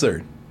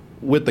concert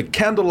with a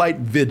candlelight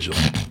vigil.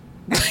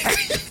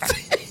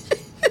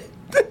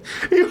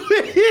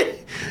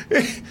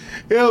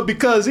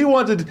 Because he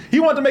wanted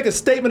to make a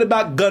statement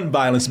about gun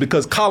violence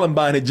because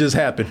Columbine had just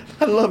happened.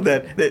 I love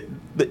that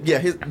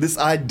this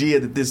idea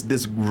that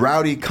this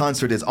rowdy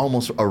concert is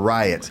almost a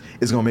riot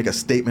is going to make a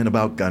statement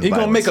about gun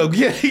violence.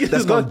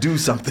 That's going to do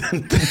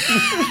something.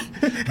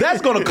 That's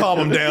going to calm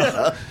him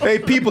down. Hey,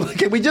 people,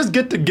 can we just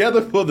get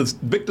together for the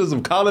victims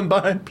of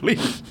Columbine,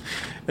 please?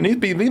 And these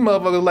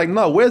motherfuckers are like,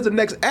 no, where's the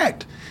next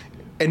act?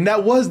 And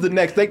that was the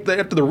next thing.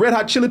 After the Red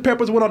Hot Chili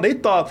Peppers went on, they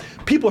thought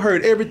people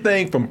heard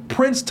everything from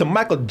Prince to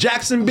Michael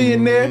Jackson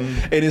being there,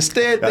 and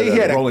instead they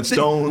had Rolling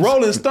Stones,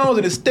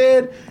 and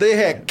instead they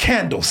had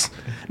candles.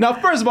 Now,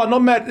 first of all, no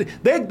matter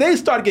they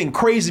started getting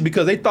crazy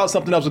because they thought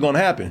something else was going to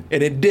happen,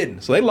 and it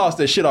didn't. So they lost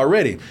their shit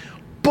already.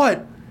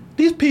 But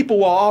these people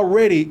were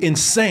already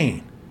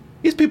insane.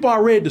 These people are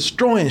already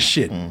destroying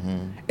shit.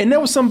 And there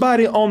was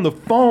somebody on the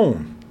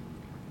phone.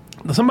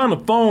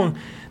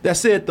 That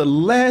said the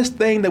last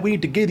thing that we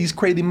need to give these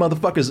crazy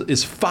motherfuckers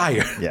is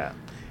fire. Yeah.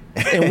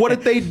 And what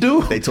did they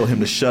do? They told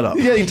him to shut up.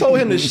 Yeah, he told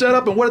him to shut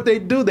up. And what did they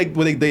do?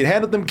 They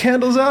handed them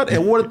candles out.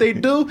 And what did they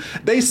do?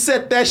 They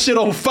set that shit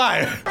on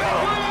fire.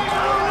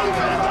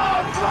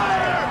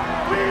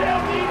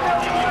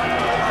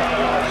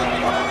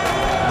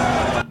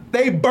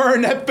 They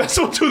burned that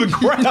festival to the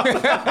ground.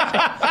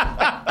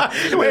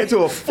 It went into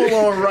a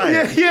full-on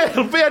riot.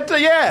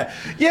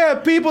 Yeah.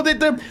 People,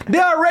 they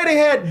already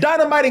had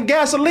dynamite and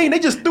gasoline. They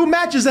just threw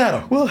matches at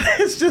them. Well,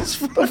 it's just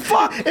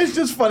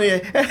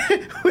funny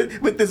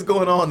with this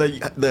going on.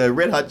 The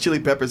Red Hot Chili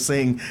Peppers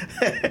sing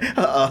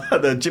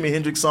the Jimi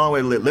Hendrix song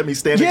where "Let Me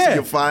Stand Next to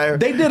Your Fire."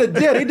 They did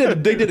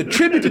a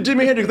tribute to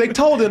Jimi Hendrix. They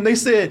told him. They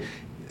said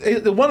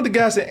one of the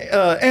guys said,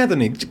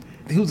 Anthony,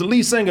 he was the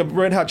lead singer of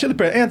Red Hot Chili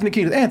Peppers, Anthony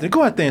Kiedis. Anthony,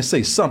 go out there and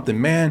say something,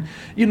 man.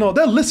 You know,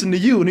 they'll listen to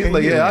you. And he's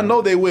like, yeah, I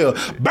know they will.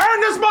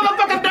 Burn this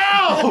motherfucker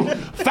down!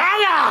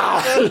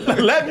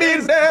 Fire! Let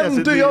me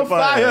stand to your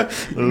fire.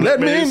 Let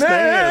me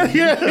stand.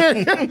 Yeah.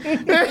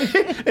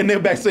 And they're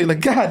back saying,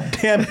 like, God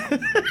damn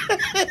it.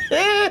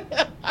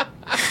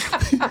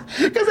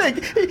 Because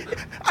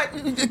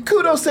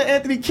kudos to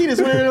Anthony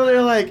Kiedis when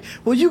they're like,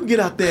 well, you can get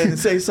out there and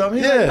say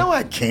something. He's like, no,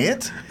 I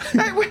can't.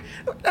 That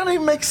don't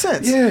even make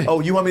sense. Yeah. Oh,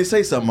 you want me to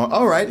say something?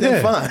 All right,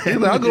 then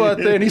fine. I'll go out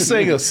there and he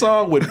sang a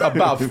song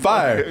about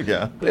fire.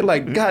 Yeah. They're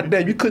like, God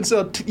damn, you couldn't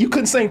sing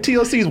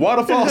TLC's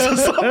Waterfalls or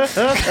something?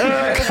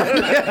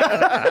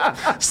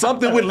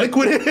 Something with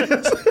liquid in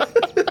it.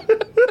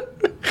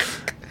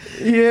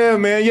 Yeah,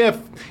 man.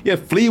 Yeah.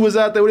 Flea was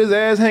out there with his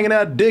ass hanging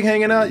out, dick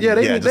hanging out. Yeah,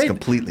 just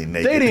completely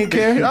naked. They didn't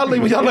care. I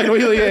like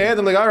your hands.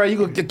 I'm like, all right, you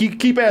gonna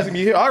keep asking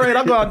me here. All right,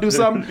 I'm going to do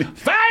something.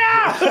 Fire!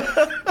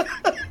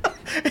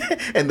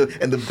 and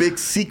the big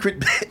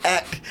secret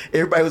act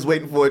everybody was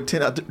waiting for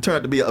turned out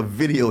to be a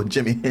video of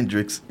Jimi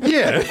Hendrix.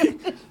 Yeah.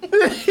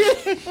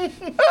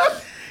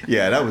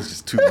 Yeah, that was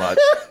just too much.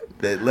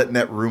 Letting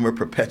that rumor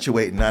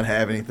perpetuate and not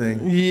have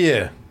anything.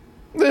 Yeah.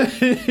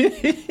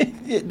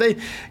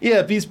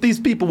 These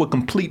people were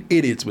complete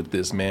idiots with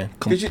this, man.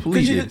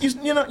 Complete idiots.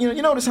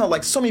 You notice how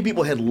like so many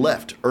people had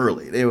left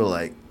early. They were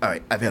like, all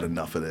right, I've had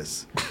enough of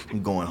this.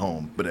 I'm going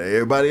home. But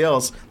everybody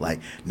else, like,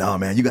 no,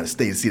 man, you got to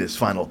stay to see this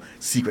final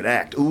secret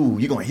act. Ooh,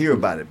 you're going to hear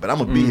about it, but I'm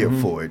going to be here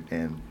for it.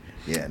 And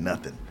yeah,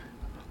 nothing.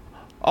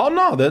 Oh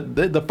no,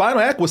 the final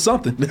act was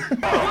something. And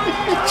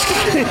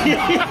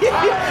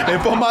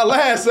for my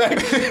last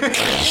act,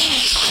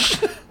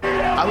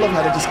 I love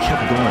how they just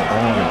kept going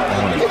on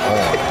and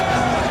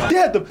on.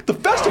 Yeah, the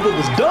festival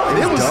was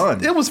done. It was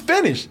done. It was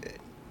finished.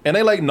 And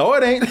they like, no,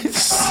 it ain't.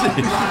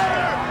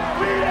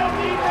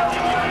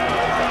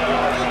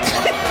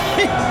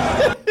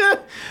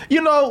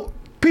 You know,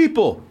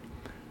 people.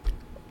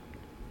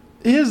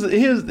 Here's something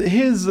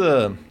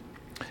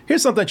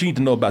that you need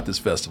to know about this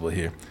festival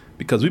here.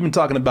 Because we've been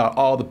talking about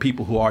all the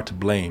people who are to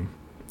blame.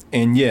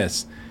 And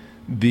yes,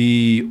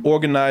 the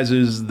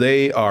organizers,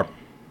 they are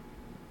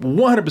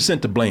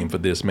 100% to blame for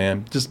this,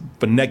 man. Just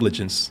for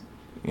negligence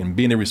and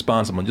being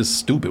irresponsible and just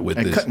stupid with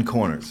and this. And cutting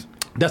corners.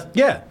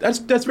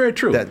 That's very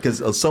true.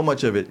 Because so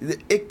much of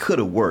it could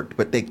have worked,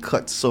 but they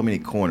cut so many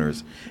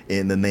corners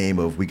in the name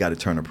of we got to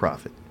turn a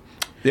profit.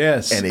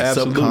 Yes, and they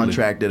absolutely.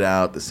 subcontracted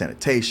out the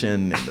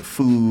sanitation and the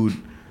food.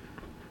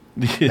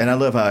 And I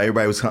love how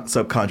everybody was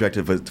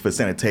subcontracted for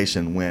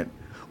sanitation went,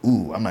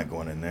 ooh, I'm not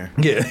going in there.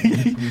 Yeah.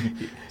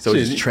 So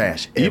it's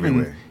trash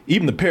everywhere.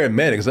 Even the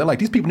paramedics, they're like,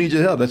 these people need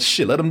your help. That's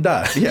shit, let them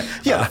die. Yeah,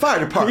 the fire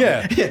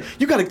department. Yeah,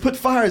 you got to put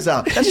fires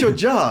out. That's your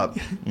job.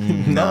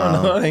 No,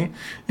 I ain't.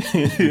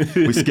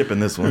 We're skipping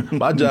this one.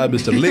 My job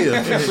is to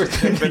live.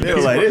 They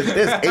were like,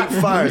 there's 8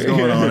 fires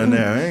going on in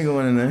there. I ain't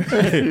going in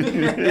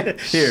there.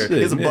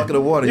 Here's a bucket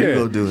of water. You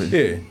go do it.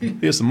 Yeah,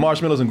 here's some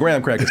marshmallows and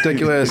graham crackers. Take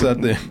your ass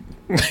out there.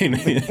 We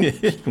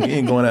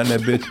ain't going out in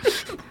that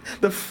bitch.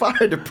 The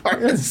fire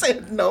department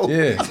said no.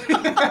 Yeah.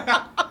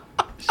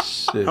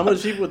 Shit. How many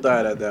people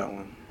died at that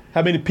one?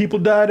 How many people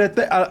died at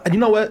that? You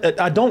know what?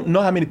 I don't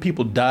know how many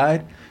people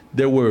died.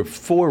 There were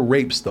 4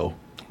 rapes though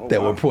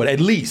that were reported. At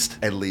least.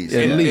 At least.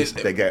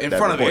 They got in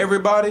front of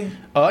everybody.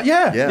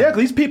 Yeah. Cause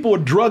these people were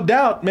drugged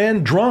out,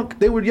 man, drunk.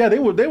 They were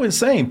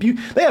insane.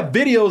 They have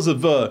videos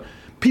of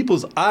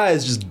people's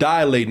eyes just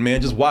dilating, man,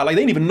 just wild. Like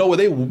they didn't even know where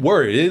they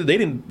were.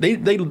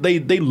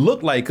 They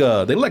look like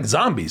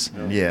zombies.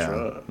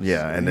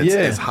 Yeah, and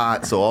it's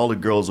hot, so all the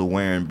girls are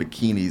wearing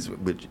bikinis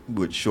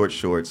with short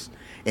shorts.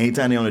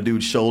 Anytime they're on a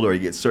dude's shoulder or you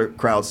get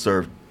crowd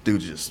surfed,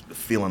 dude's just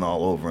feeling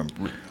all over him,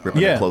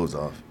 ripping their clothes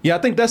off. Yeah, I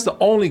think that's the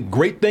only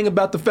great thing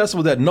about the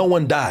festival, that no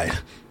one died.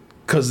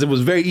 Because it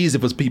was very easy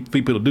for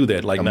people to do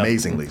that. Like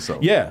amazingly so.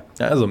 Yeah,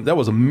 that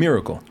was a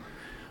miracle.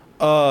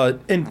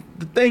 And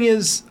the thing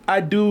is,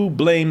 I do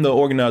blame the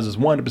organizers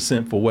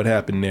 100% for what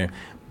happened there.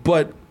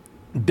 But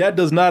that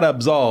does not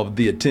absolve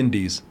the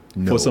attendees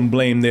for some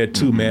blame there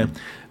too, man.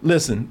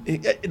 Listen,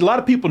 a lot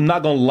of people are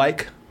not going to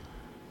like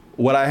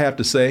what I have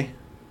to say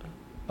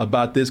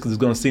about this because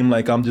it's going to seem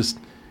like I'm just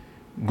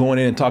going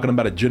in and talking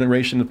about a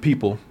generation of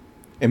people.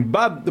 And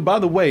by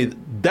the way,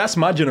 that's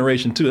my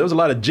generation too. There was a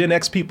lot of Gen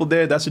X people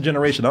there. That's the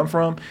generation I'm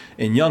from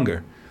and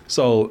younger.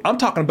 So I'm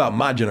talking about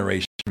my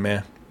generation,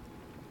 man.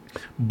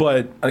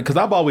 But because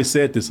I've always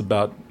said this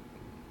about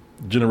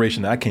the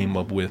generation that I came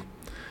up with,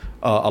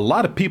 a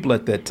lot of people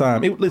at that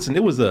time, it was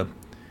the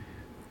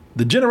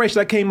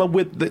generation I came up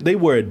with, they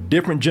were a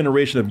different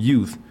generation of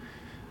youth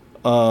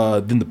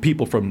than the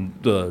people from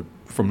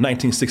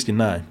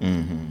 1969.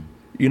 Mm-hmm.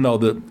 You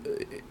know,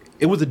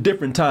 it was a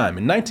different time.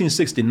 In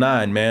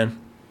 1969, man,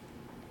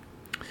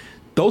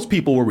 those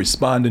people were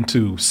responding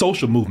to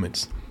social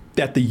movements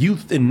that the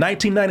youth in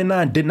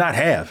 1999 did not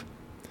have.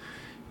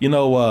 You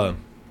know,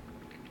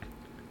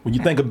 when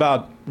you think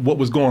about what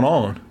was going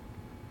on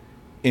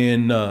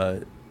in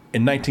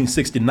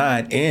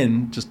 1969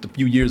 and just a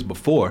few years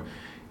before,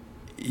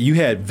 you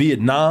had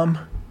Vietnam,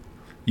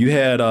 you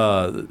had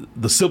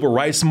the Civil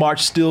Rights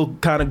March still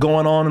kind of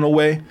going on in a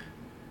way.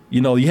 You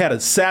know, you had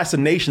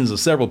assassinations of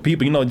several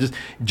people. You know, just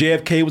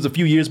JFK was a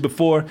few years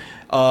before.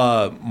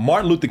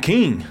 Martin Luther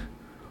King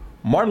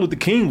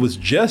was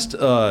just,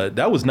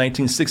 that was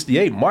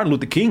 1968. Martin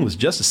Luther King was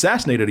just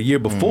assassinated a year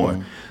before.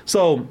 Mm-hmm.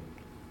 So,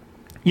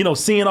 you know,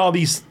 seeing all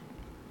these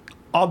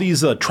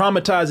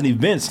traumatizing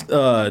events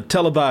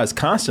televised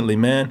constantly,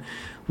 man,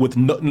 with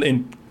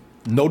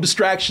no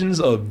distractions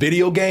of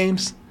video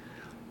games,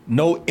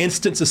 no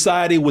instant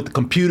society with the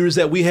computers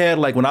that we had,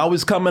 like when I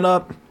was coming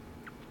up.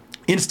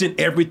 Instant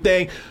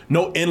everything,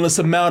 no endless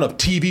amount of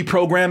TV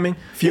programming.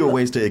 Fewer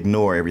ways to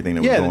ignore everything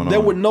that was going on. Yeah,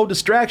 there were no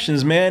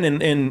distractions, man.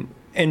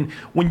 And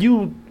when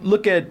you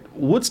look at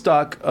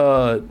Woodstock,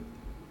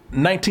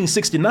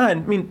 1969, I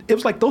mean, it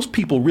was like those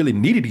people really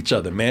needed each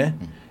other,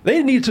 man.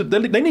 They need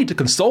to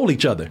console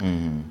each other.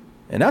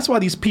 And that's why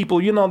these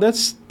people,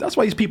 that's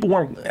why these people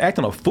weren't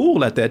acting a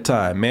fool at that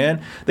time,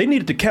 man. They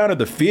needed to counter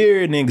the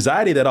fear and the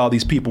anxiety that all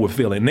these people were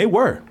feeling. And they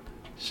were.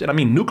 Shit, I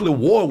mean, nuclear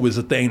war was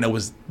a thing that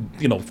was,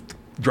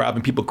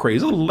 driving people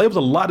crazy. It was a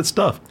lot of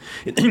stuff.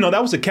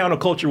 That was the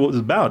counterculture what it was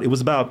about. It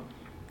was about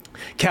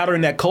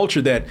countering that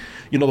culture that,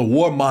 the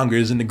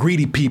warmongers and the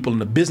greedy people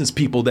and the business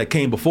people that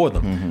came before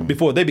them,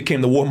 before they became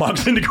the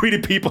warmongers and the greedy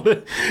people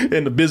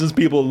and the business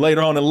people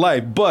later on in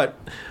life. But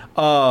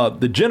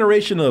the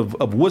generation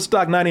of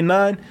Woodstock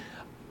 99,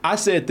 I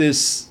said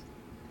this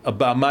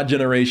about my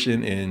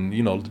generation and,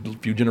 a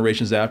few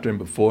generations after and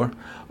before,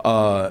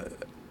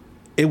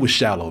 it was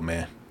shallow,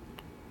 man.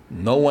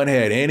 No one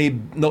had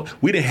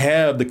we didn't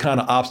have the kind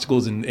of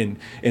obstacles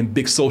and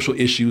big social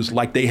issues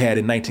like they had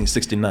in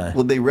 1969.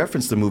 Well, they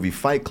referenced the movie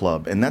Fight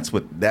Club, and that's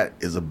what that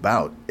is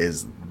about,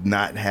 is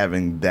not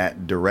having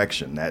that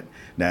direction,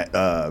 not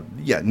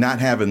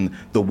having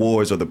the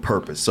wars or the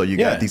purpose. So you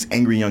got these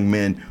angry young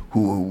men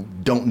who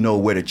don't know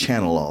where to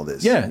channel all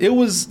this. Yeah, it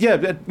was,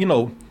 this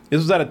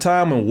was at a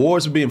time when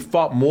wars were being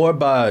fought more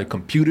by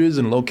computers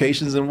and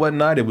locations and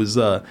whatnot. It was,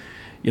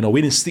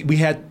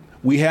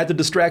 we had the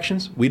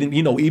distractions. We didn't,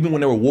 even when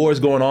there were wars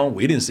going on,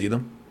 we didn't see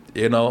them.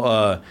 It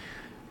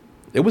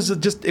was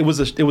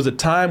a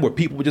time where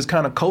people were just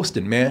kind of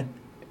coasting, man,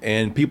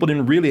 and people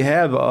didn't really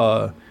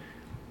have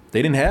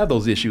they didn't have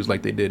those issues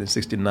like they did in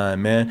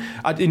 '69, man.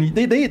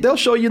 They'll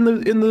show you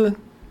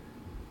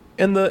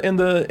in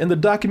the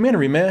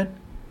documentary, man.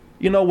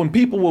 When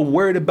people were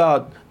worried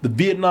about the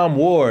Vietnam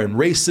War and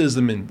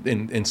racism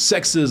and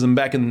sexism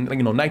back in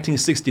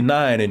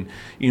 1969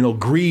 and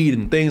greed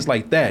and things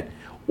like that.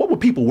 What were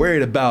people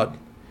worried about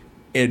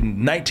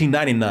in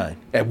 1999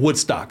 at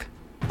Woodstock?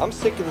 I'm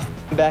sick of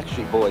the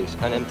Backstreet Boys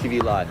on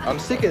MTV Live. I'm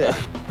sick of that.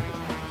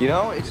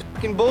 It's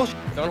fucking bullshit.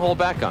 Don't hold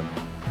back on me.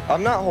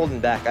 I'm not holding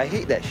back. I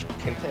hate that shit.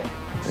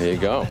 There you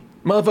go.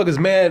 Motherfuckers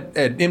mad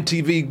at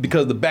MTV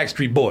because of the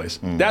Backstreet Boys.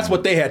 That's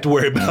what they had to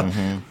worry about.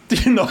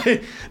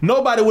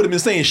 Nobody would have been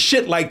saying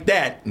shit like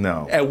that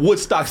at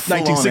Woodstock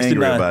 1969.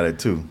 Angry about it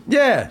too.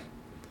 Yeah.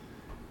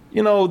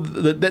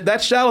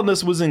 That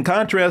shallowness was in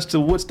contrast to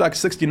Woodstock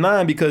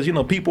 69 because,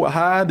 people were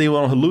high, they were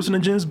on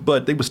hallucinogens,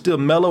 but they were still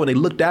mellow and they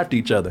looked after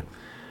each other.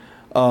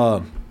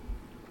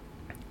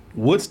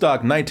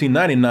 Woodstock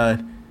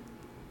 1999,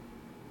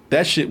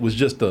 that shit was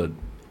just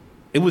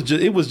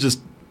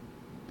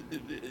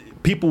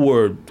people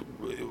were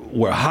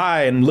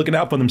high and looking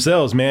out for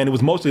themselves, man. It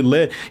was mostly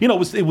led,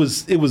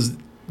 it was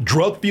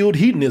drug-fueled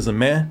hedonism,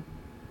 man.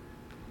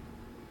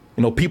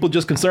 People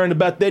just concerned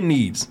about their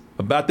needs,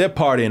 about their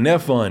party and their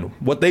fun,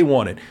 what they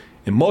wanted,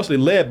 and mostly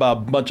led by a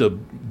bunch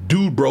of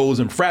dude bros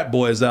and frat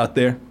boys out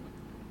there.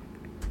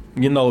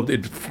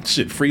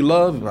 Free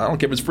love. I don't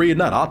care if it's free or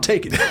not. I'll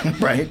take it.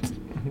 Right?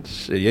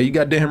 Shit, yeah, you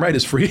goddamn right,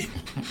 it's free.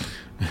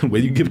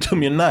 Whether you give it to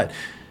me or not.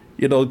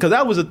 Because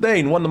that was the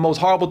thing. One of the most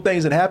horrible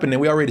things that happened, and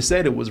we already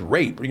said it, was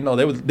rape.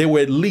 There were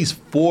at least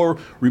 4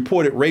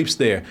 reported rapes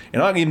there.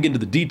 And I don't even get into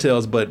the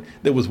details, but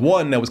there was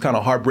one that was kind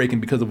of heartbreaking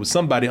because it was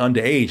somebody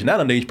underage. And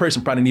that underage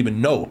person probably didn't even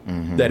know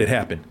that it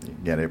happened.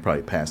 Yeah, they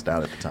probably passed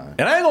out at the time.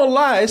 And I ain't gonna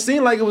lie, it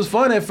seemed like it was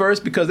fun at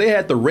first because they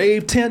had the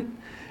rave tent.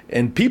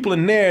 And people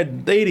in there,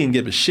 they didn't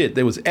give a shit.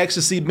 There was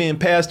ecstasy being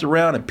passed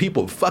around and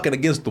people fucking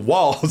against the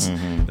walls.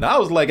 And I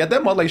was like, at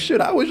that moment, like, shit,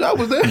 I wish I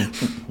was there.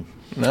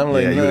 And I'm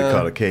like, you would have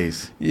caught a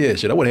case. Yeah,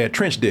 shit, I would have had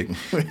trench dick.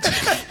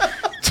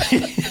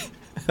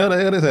 How the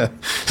hell is that?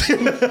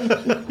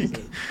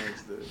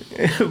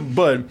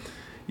 But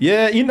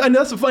yeah, and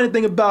that's the funny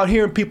thing about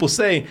hearing people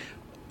say,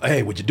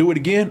 "Hey, would you do it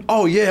again?"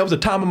 Oh yeah, it was a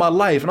time of my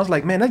life, and I was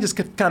like, man, that just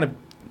kind of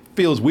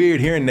feels weird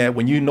hearing that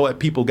when that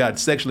people got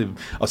sexually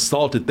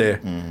assaulted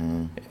there.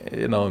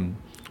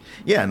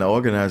 Yeah, and the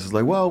organizers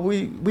like, well,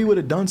 we would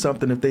have done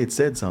something if they had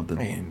said something.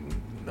 Man,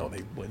 no,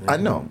 they wouldn't. I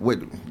know.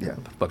 What the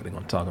fuck are they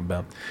gonna talk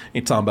about?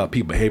 Ain't talking about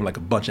people behaving like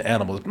a bunch of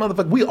animals.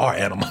 Motherfucker, we are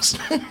animals.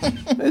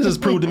 This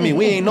just proved to me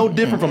we ain't no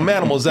different from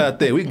animals out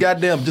there. We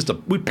goddamn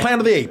we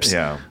Planet of the Apes.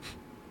 Yeah.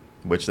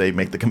 Which they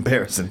make the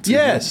comparison to.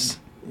 Yes.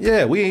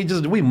 Yeah,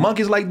 we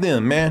monkeys like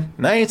them, man.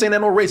 And I ain't saying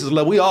that no racist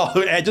level. We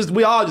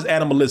all just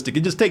animalistic.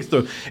 It just takes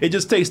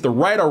the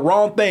right or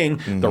wrong thing,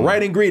 the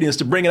right ingredients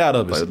to bring it out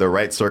of us. The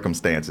right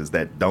circumstances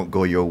that don't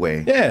go your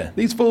way. Yeah,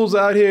 these fools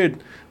out here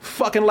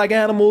fucking like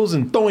animals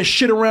and throwing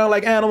shit around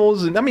like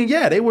animals. And I mean,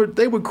 yeah, they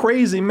were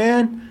crazy,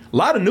 man. A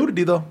lot of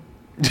nudity though.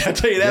 I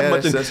tell you that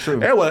much. That's true.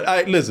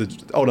 Listen,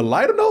 on a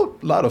lighter note,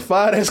 a lot of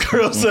fine ass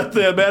girls out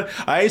there, man.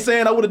 I ain't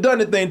saying I would have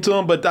done anything to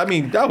them, but I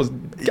mean, that was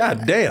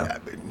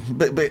goddamn.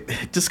 But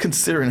just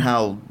considering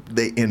how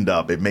they end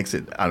up, it makes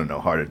it, I don't know,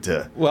 harder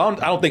to. Well,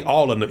 I don't think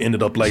all of them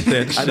ended up like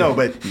that. I know,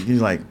 but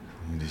he's like,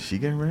 did she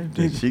get raped?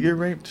 Did she get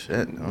raped?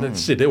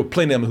 Shit, there were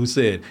plenty of them who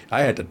said,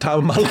 I had the time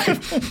of my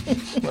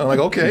life. I'm like,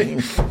 okay.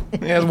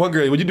 I asked one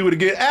girl, would you do it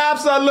again?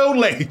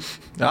 Absolutely.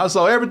 I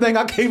saw everything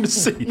I came to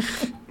see.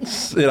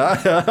 Said,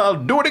 I'll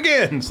do it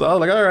again. So I was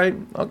like, all right,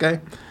 okay.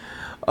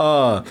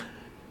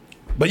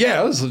 But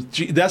yeah,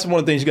 that's one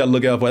of the things you got to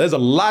look out for. There's a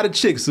lot of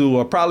chicks who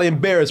are probably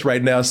embarrassed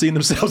right now seeing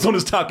themselves on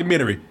this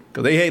documentary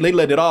because they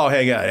let it all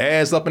hang out,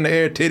 ass up in the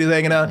air, titties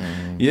hanging out.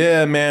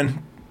 Yeah,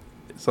 man.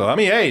 So I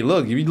mean, hey,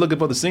 look, if you're looking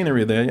for the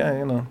scenery there, yeah,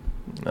 you know,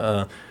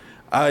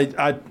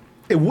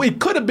 it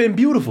could have been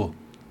beautiful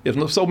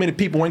if so many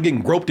people weren't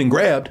getting groped and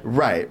grabbed.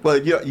 Right. Well,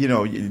 you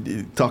know,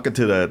 talking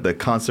to the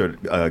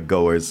concert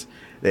goers,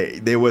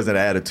 there was an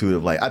attitude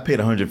of like, I paid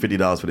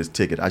 $150 for this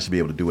ticket. I should be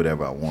able to do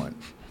whatever I want.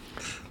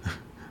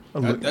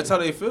 That's how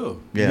they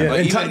feel. Yeah.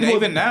 Like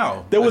even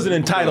now. There was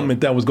an entitlement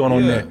that was going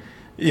on there.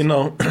 You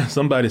know,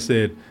 somebody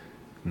said,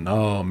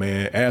 no,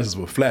 man, asses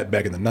were flat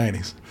back in the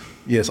 90s.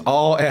 Yes,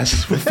 all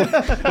asses were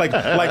flat.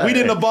 like we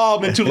didn't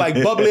evolve into like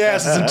bubbly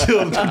asses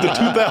until the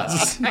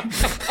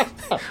 2000s.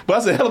 But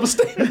that's a hell of a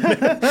statement,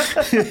 man.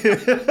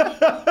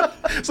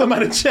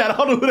 Somebody in chat, I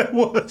don't know who that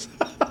was.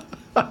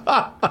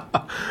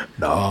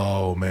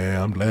 No,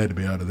 man, I'm glad to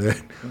be out of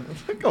that.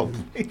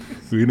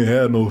 We didn't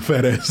have no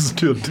fat asses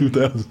until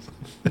the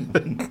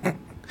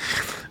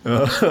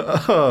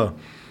 2000s.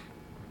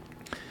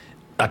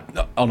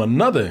 On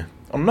another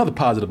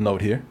positive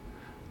note here,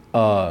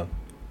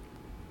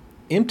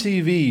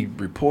 MTV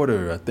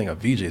reporter, I think a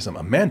VJ,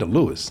 Amanda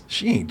Lewis,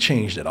 she ain't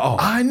changed at all.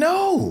 I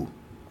know.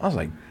 I was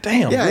like,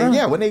 damn. Yeah, girl.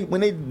 yeah. When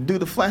they do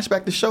the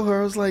flashback to show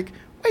her, I was like,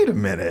 wait a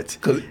minute.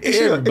 Is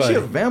she everybody- a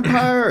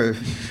vampire,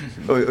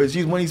 or is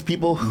she one of these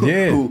people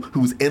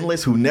who's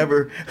endless, who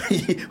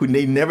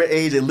they never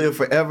age, they live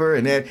forever,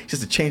 and then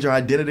just to change her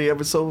identity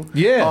ever so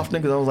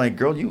often? Because I was like,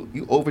 girl,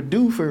 you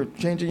overdue for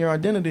changing your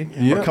identity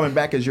or coming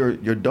back as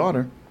your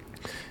daughter.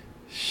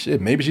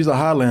 Shit, maybe she's a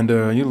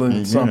Highlander. You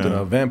look something,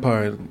 a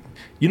vampire.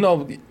 You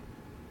know,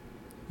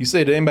 you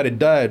say that anybody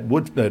died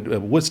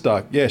at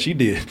Woodstock. Yeah, she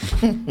did.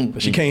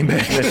 But she came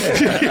back.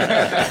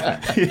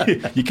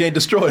 You can't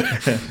destroy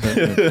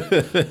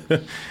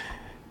her.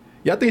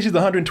 Yeah, I think she's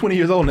 120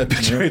 years old in that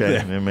picture right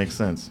there. That makes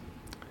sense.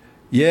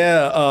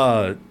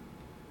 Yeah,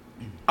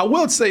 I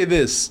will say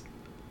this,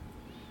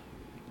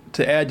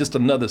 to add just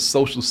another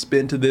social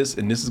spin to this,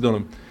 and this is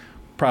going to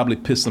probably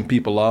piss some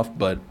people off,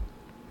 but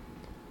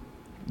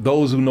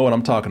those who know what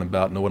I'm talking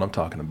about know what I'm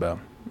talking about.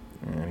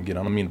 And again,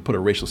 I don't mean to put a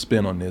racial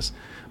spin on this,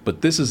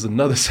 but this is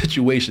another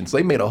situation. So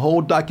they made a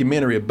whole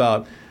documentary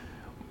about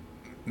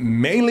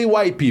mainly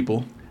white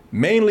people,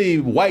 mainly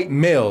white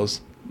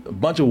males, a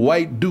bunch of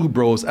white dude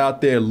bros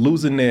out there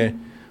losing their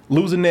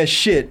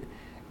shit,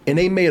 and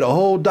they made a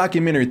whole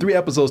documentary, 3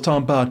 episodes,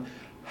 talking about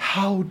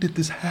how did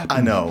this happen?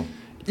 I know.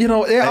 You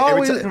know,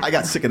 I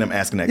got sick of them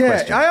asking that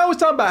question. I always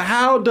talk about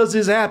how does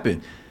this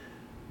happen?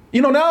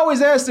 You know, and I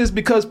always ask this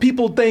because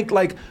people think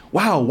like,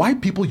 wow,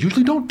 white people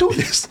usually don't do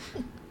this.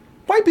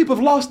 White people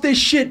have lost their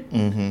shit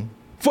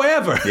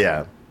forever.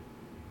 Yeah.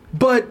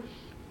 But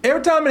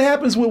every time it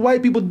happens with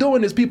white people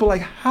doing this, people are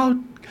like, how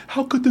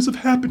could this have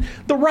happened?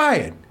 The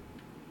riot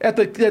at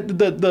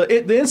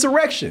the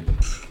insurrection.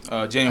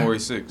 January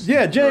 6th.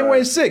 Yeah,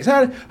 January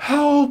 6th.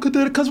 How could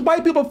that? Because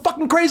white people are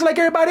fucking crazy like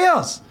everybody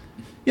else.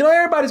 You know,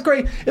 everybody's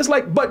crazy. It's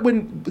like, but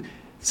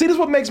see, this is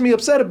what makes me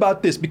upset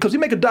about this, because you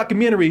make a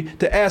documentary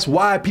to ask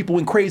why people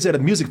went crazy at a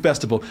music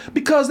festival.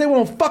 Because they were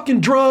on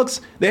fucking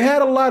drugs, they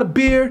had a lot of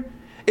beer,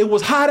 it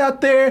was hot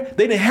out there,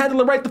 they didn't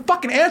handle it right. The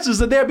fucking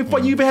answers are there before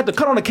you even had to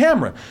cut on the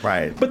camera.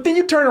 Right. But then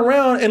you turn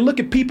around and look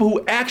at people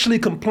who actually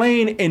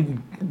complain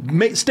and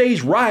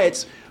stage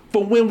riots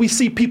for when we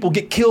see people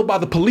get killed by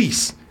the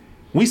police.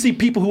 We see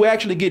people who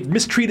actually get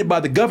mistreated by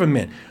the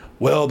government.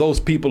 Well, those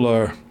people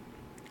are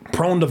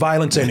prone to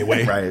violence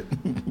anyway. Right.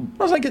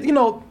 I was like, you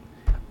know,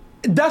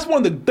 that's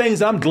one of the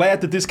things I'm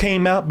glad that this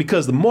came out,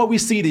 because the more we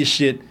see this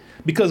shit,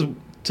 because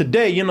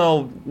today, you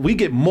know, we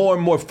get more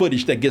and more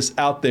footage that gets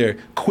out there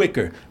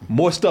quicker,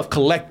 more stuff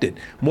collected,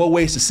 more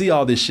ways to see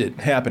all this shit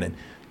happening.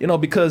 You know,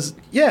 because,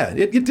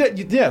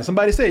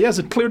 somebody said, it's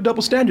a clear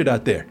double standard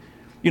out there.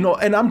 You know,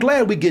 and I'm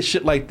glad we get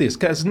shit like this,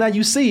 because now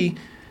you see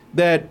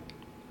that,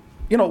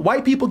 you know,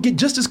 white people get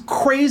just as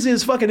crazy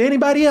as fucking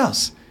anybody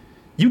else.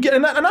 You get,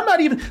 and I'm not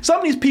even, some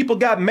of these people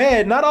got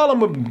mad. Not all of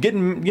them were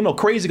getting, you know,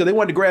 crazy because they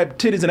wanted to grab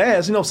titties and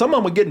ass. You know, some of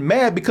them were getting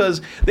mad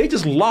because they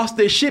just lost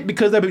their shit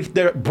because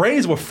their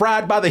brains were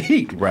fried by the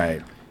heat.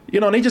 Right. You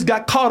know, and they just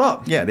got caught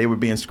up. Yeah, they were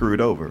being screwed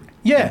over.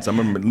 Yeah. And some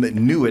of them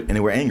knew it and they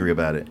were angry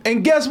about it.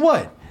 And guess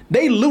what?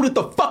 They looted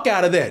the fuck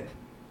out of that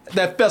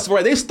festival.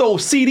 Right? They stole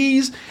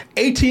CDs,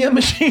 ATM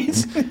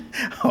machines.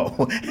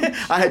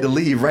 I had to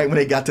leave right when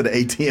they got to the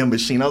ATM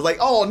machine. I was like,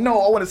 oh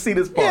no, I want to see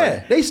this part.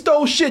 Yeah, they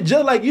stole shit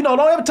just like, you know,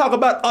 don't ever talk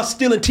about us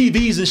stealing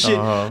TVs and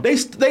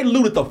shit. They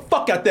looted the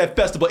fuck out that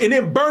festival and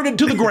then burned it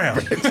to the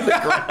ground.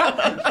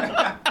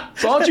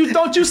 So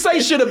don't you say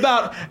shit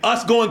about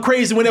us going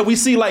crazy whenever we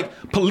see like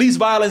police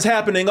violence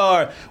happening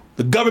or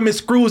the government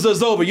screws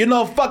us over. You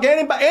know, fuck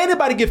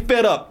anybody get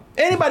fed up.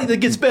 Anybody that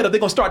gets fed up, they're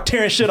gonna start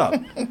tearing shit up.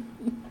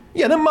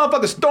 Yeah, them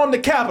motherfuckers stormed the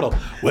Capitol.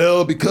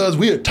 Well, because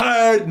we are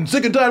tired and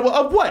sick and tired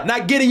of what?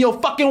 Not getting your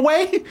fucking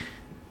way?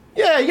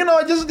 Yeah, you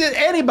know, just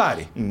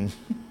anybody.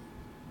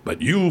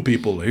 But you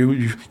people,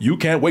 you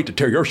can't wait to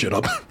tear your shit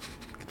up.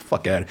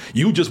 Fuck out of it.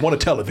 You just want a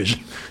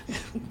television.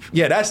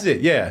 Yeah, that's it.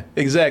 Yeah,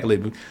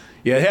 exactly.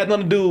 Yeah, it had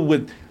nothing to do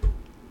with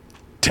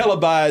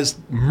televised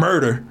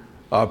murder.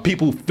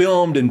 People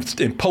filmed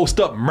and post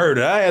up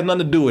murder. I had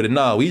nothing to do with it.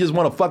 No, we just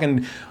want a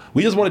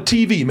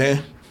TV,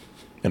 man.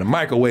 And a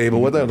microwave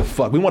or whatever the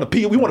fuck. We want a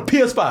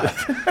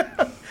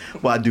PS5.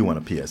 Well, I do want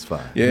a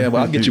PS5. Yeah,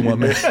 well, I'll get you one,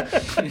 man.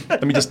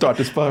 Let me just start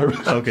this fire.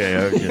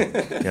 Okay.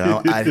 You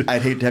know,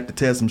 I'd hate to have to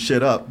tear some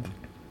shit up.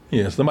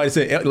 Yeah, somebody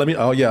said, I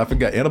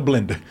forgot, and a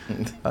blender.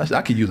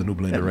 I could use a new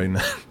blender right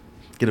now.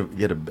 Get a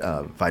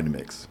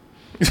Vitamix.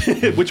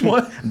 Which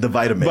one? The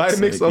Vitamix.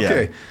 Vitamix,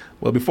 okay. Yeah.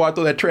 Well, before I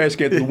throw that trash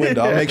can through the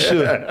window, I'll make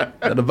sure. Now,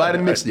 the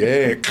Vitamix,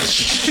 yeah.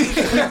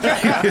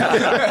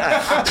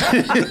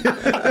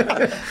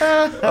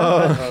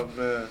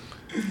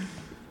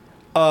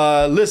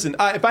 Listen,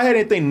 if I had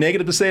anything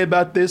negative to say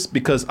about this,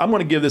 because I'm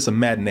going to give this a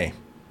matinee.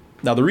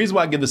 Now, the reason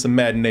why I give this a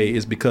matinee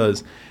is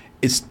because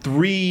it's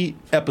 3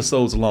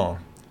 episodes long,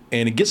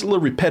 and it gets a little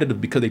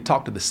repetitive because they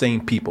talk to the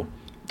same people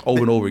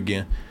over and over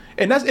again.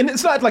 And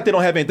it's not like they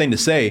don't have anything to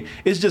say.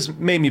 It's just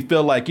made me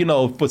feel like,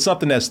 for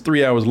something that's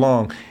 3 hours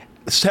long,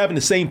 having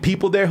the same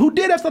people there who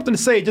did have something to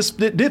say, just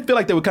did feel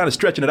like they were kind of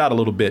stretching it out a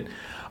little bit.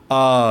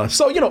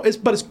 So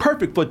it's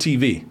perfect for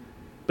TV.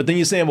 But then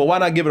you're saying, well, why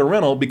not give it a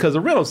rental? Because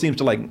a rental seems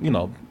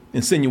to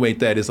insinuate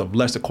that it's of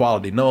lesser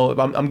quality. No,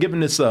 I'm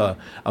giving this a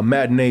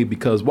matinee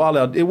because while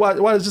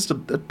it's just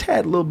a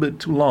tad little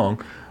bit too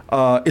long,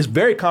 it's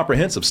very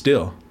comprehensive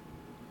still.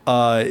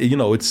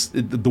 It's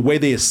the way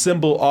they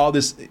assemble all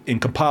this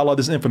and compile all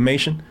this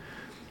information.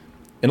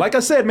 And like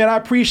I said, man, I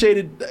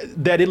appreciated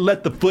that it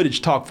let the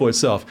footage talk for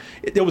itself.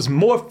 There was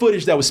more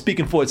footage that was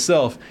speaking for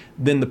itself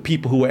than the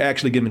people who were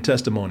actually giving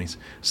testimonies.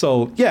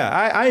 So, yeah,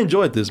 I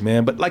enjoyed this,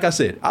 man. But like I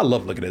said, I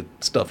love looking at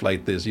stuff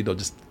like this,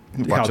 just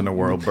watching the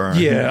world burn.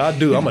 Yeah, I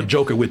do. I'm a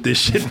joker with this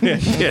shit,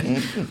 man.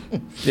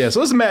 Yeah,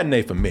 so it's a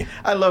matinee for me.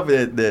 I love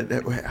it.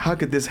 That how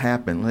could this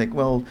happen? Like,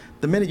 well,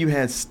 the minute you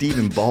had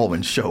Stephen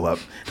Baldwin show up,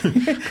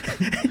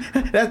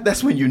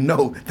 that's when you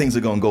know things are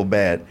gonna go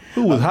bad.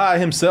 Who was high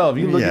himself?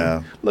 You look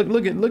at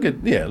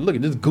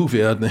this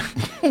goofy out there.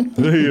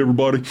 Hey,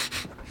 everybody.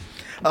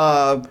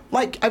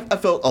 I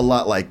felt a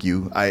lot like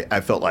you.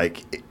 I felt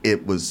like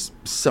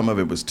some of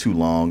it was too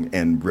long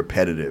and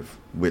repetitive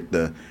with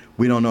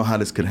we don't know how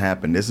this could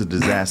happen. This is a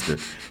disaster.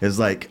 It's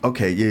like,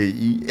 okay,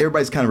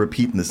 everybody's kind of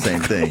repeating the same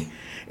thing.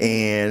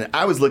 And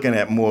I was looking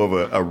at more of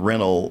a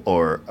rental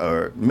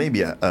or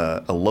maybe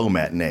a low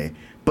matinee.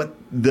 But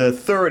the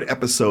 3rd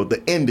episode,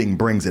 the ending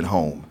brings it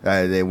home.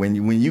 When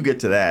you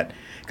get to that,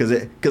 because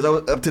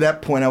up to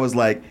that point I was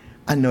like,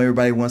 I know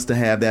everybody wants to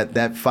have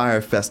that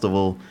Fire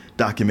Festival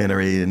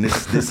documentary, and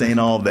this ain't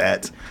all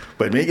that.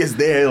 But when it gets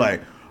there,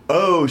 like,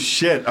 oh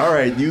shit! All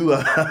right, you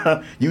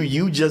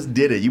just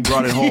did it. You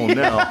brought it home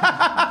now.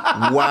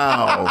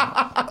 Wow!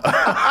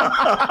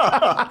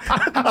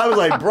 I was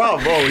like,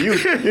 bravo!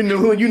 You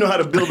know how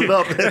to build it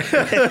up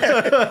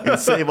and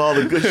save all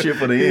the good shit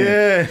for the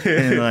end. Yeah.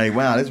 And like,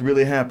 wow, this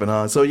really happened,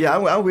 huh? So yeah,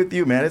 I'm with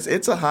you, man.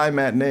 It's a high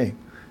matinee.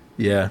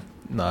 Yeah,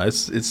 no,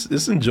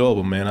 it's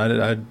enjoyable,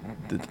 man.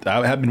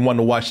 I have been wanting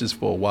to watch this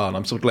for a while, and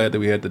I'm so glad that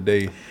we had the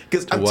day.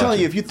 Because I'm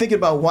telling you, if you're thinking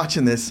about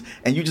watching this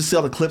and you just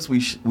saw the clips we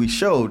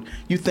showed,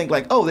 you think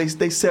like, oh,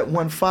 they set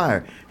one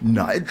fire.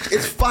 No,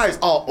 it's fires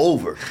all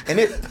over,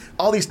 and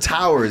all these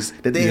towers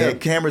that they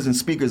had cameras and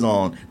speakers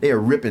on, they are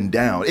ripping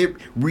down. It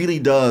really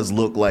does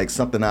look like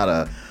something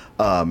out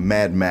of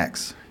Mad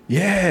Max.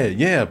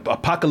 Yeah,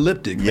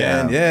 apocalyptic,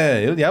 man. Yeah,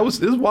 it was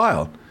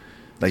wild.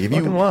 Like if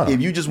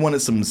you just wanted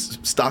some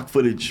stock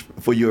footage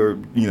for your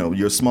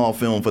small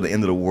film for the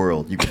end of the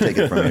world, you can take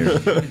it from here.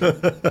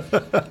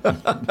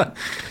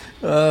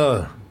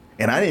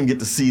 And I didn't get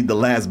to see the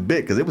last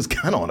bit because it was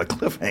kind of on a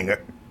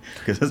cliffhanger.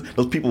 Because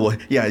those people were,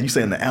 you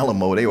say in the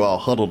Alamo, they were all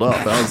huddled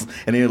up.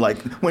 And they were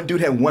like, one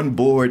dude had one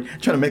board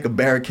trying to make a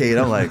barricade.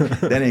 I'm like,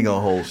 that ain't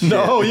gonna hold shit.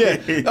 No, yeah.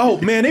 Oh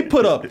man, they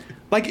put up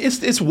like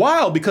it's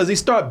wild because they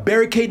start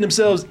barricading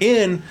themselves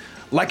in.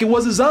 Like it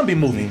was a zombie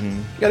movie.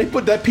 Mm-hmm. Yeah, they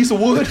put that piece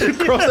of wood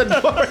across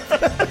that door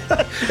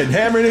and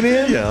hammering it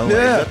in. Yeah, is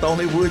that the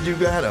only wood you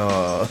got?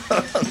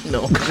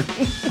 No.